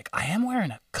it. I was like, I am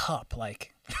wearing a cup.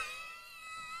 Like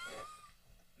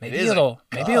maybe it'll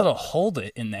hold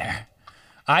it in there.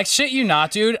 I shit you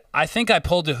not, dude. I think I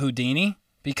pulled a Houdini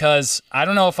because I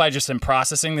don't know if I just am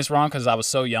processing this wrong because I was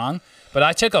so young. But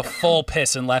I took a full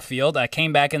piss in left field. I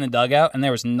came back in the dugout, and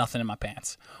there was nothing in my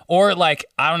pants. Or, like,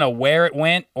 I don't know where it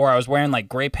went, or I was wearing, like,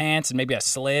 gray pants, and maybe I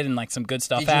slid, and, like, some good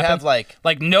stuff happened. Did you have, like...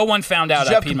 Like, no one found out I peed my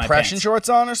pants. Did you have compression shorts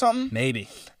on or something? Maybe.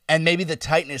 And maybe the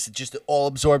tightness just all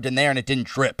absorbed in there, and it didn't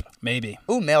drip. Maybe.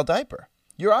 Ooh, male diaper.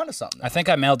 You're onto something. I think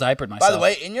I male diapered myself. By the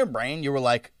way, in your brain, you were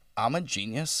like, I'm a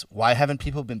genius. Why haven't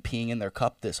people been peeing in their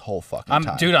cup this whole fucking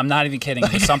time? Dude, I'm not even kidding.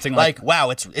 It's something like... wow,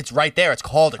 it's right there. It's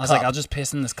called a cup. I was like, I'll just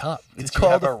piss in this cup. It's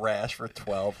called a rash for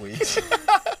 12 weeks.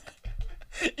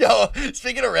 Yo,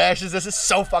 speaking of rashes, this is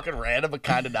so fucking random, but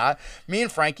kind of not. Me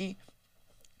and Frankie,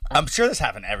 I'm sure this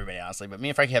happened to everybody, honestly, but me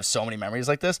and Frankie have so many memories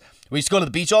like this. We used to go to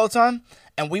the beach all the time,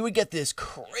 and we would get this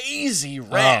crazy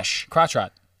rash. Crotch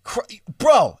rot.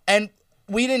 Bro, and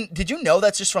we didn't... Did you know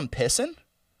that's just from pissing?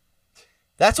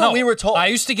 That's what we were told. I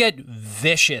used to get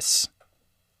vicious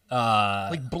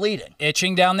like bleeding,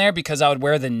 itching down there because I would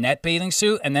wear the net bathing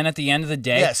suit, and then at the end of the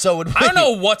day, yeah. So I don't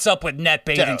know what's up with net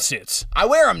bathing suits. I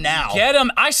wear them now. Get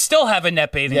them. I still have a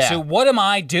net bathing suit. What am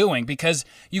I doing? Because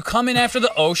you come in after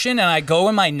the ocean, and I go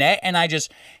in my net, and I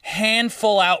just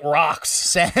handful out rocks,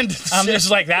 sand. I'm just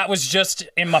like, that was just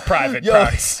in my private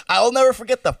parts. I'll never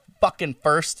forget the fucking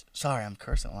first. Sorry, I'm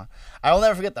cursing a lot. I will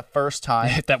never forget the first time.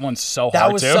 Hit that one so hard.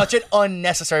 That was such an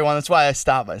unnecessary one. That's why I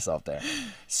stopped myself there.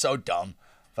 So dumb.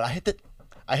 But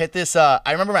I I hit this. I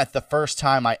remember at the first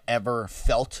time I ever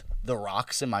felt the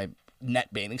rocks in my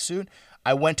net bathing suit.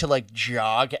 I went to like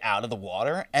jog out of the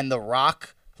water, and the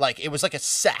rock, like it was like a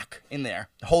sack in there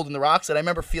holding the rocks. And I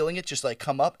remember feeling it just like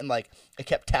come up, and like it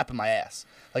kept tapping my ass,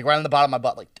 like right on the bottom of my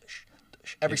butt, like dush,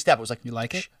 dush. Every step it was like, You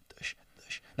like it? Dush,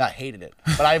 dush. No, I hated it,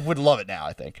 but I would love it now.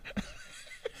 I think.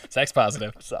 Sex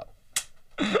positive. What's up?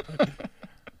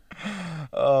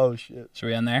 Oh shit. Should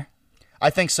we end there? I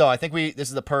think so. I think this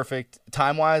is the perfect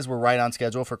time wise. We're right on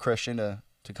schedule for Christian to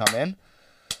come in.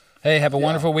 Hey, have a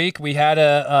wonderful week. We had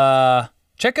a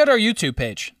check out our YouTube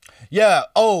page. Yeah.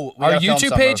 Oh, Our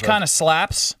YouTube page kind of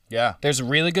slaps. Yeah. There's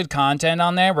really good content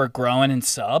on there. We're growing in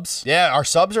subs. Yeah, our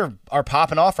subs are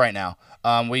popping off right now.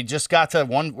 We just got to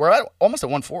we're almost at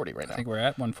 140 right now. I think we're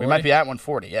at 140. We might be at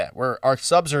 140. Yeah, our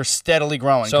subs are steadily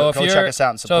growing. So go check us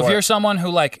out and support. So if you're someone who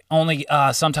like only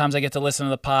sometimes I get to listen to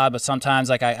the pod, but sometimes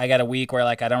like I got a week where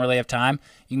like I don't really have time,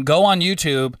 you can go on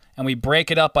YouTube and we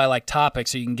break it up by like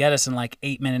topics, so you can get us in like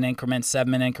 8-minute increments,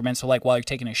 7-minute increments. So like while you're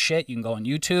taking a shit, you can go on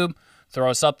YouTube, throw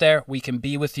us up there. We can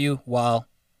be with you while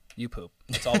you poop.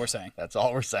 That's all we're saying. That's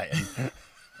all we're saying.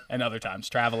 And other times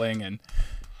traveling and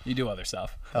you do other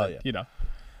stuff. Oh But, yeah. You know.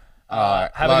 All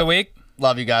right. Have a good week.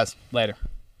 Love you guys. Later.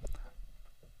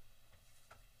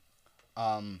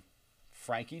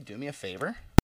 Frankie, do me a favor.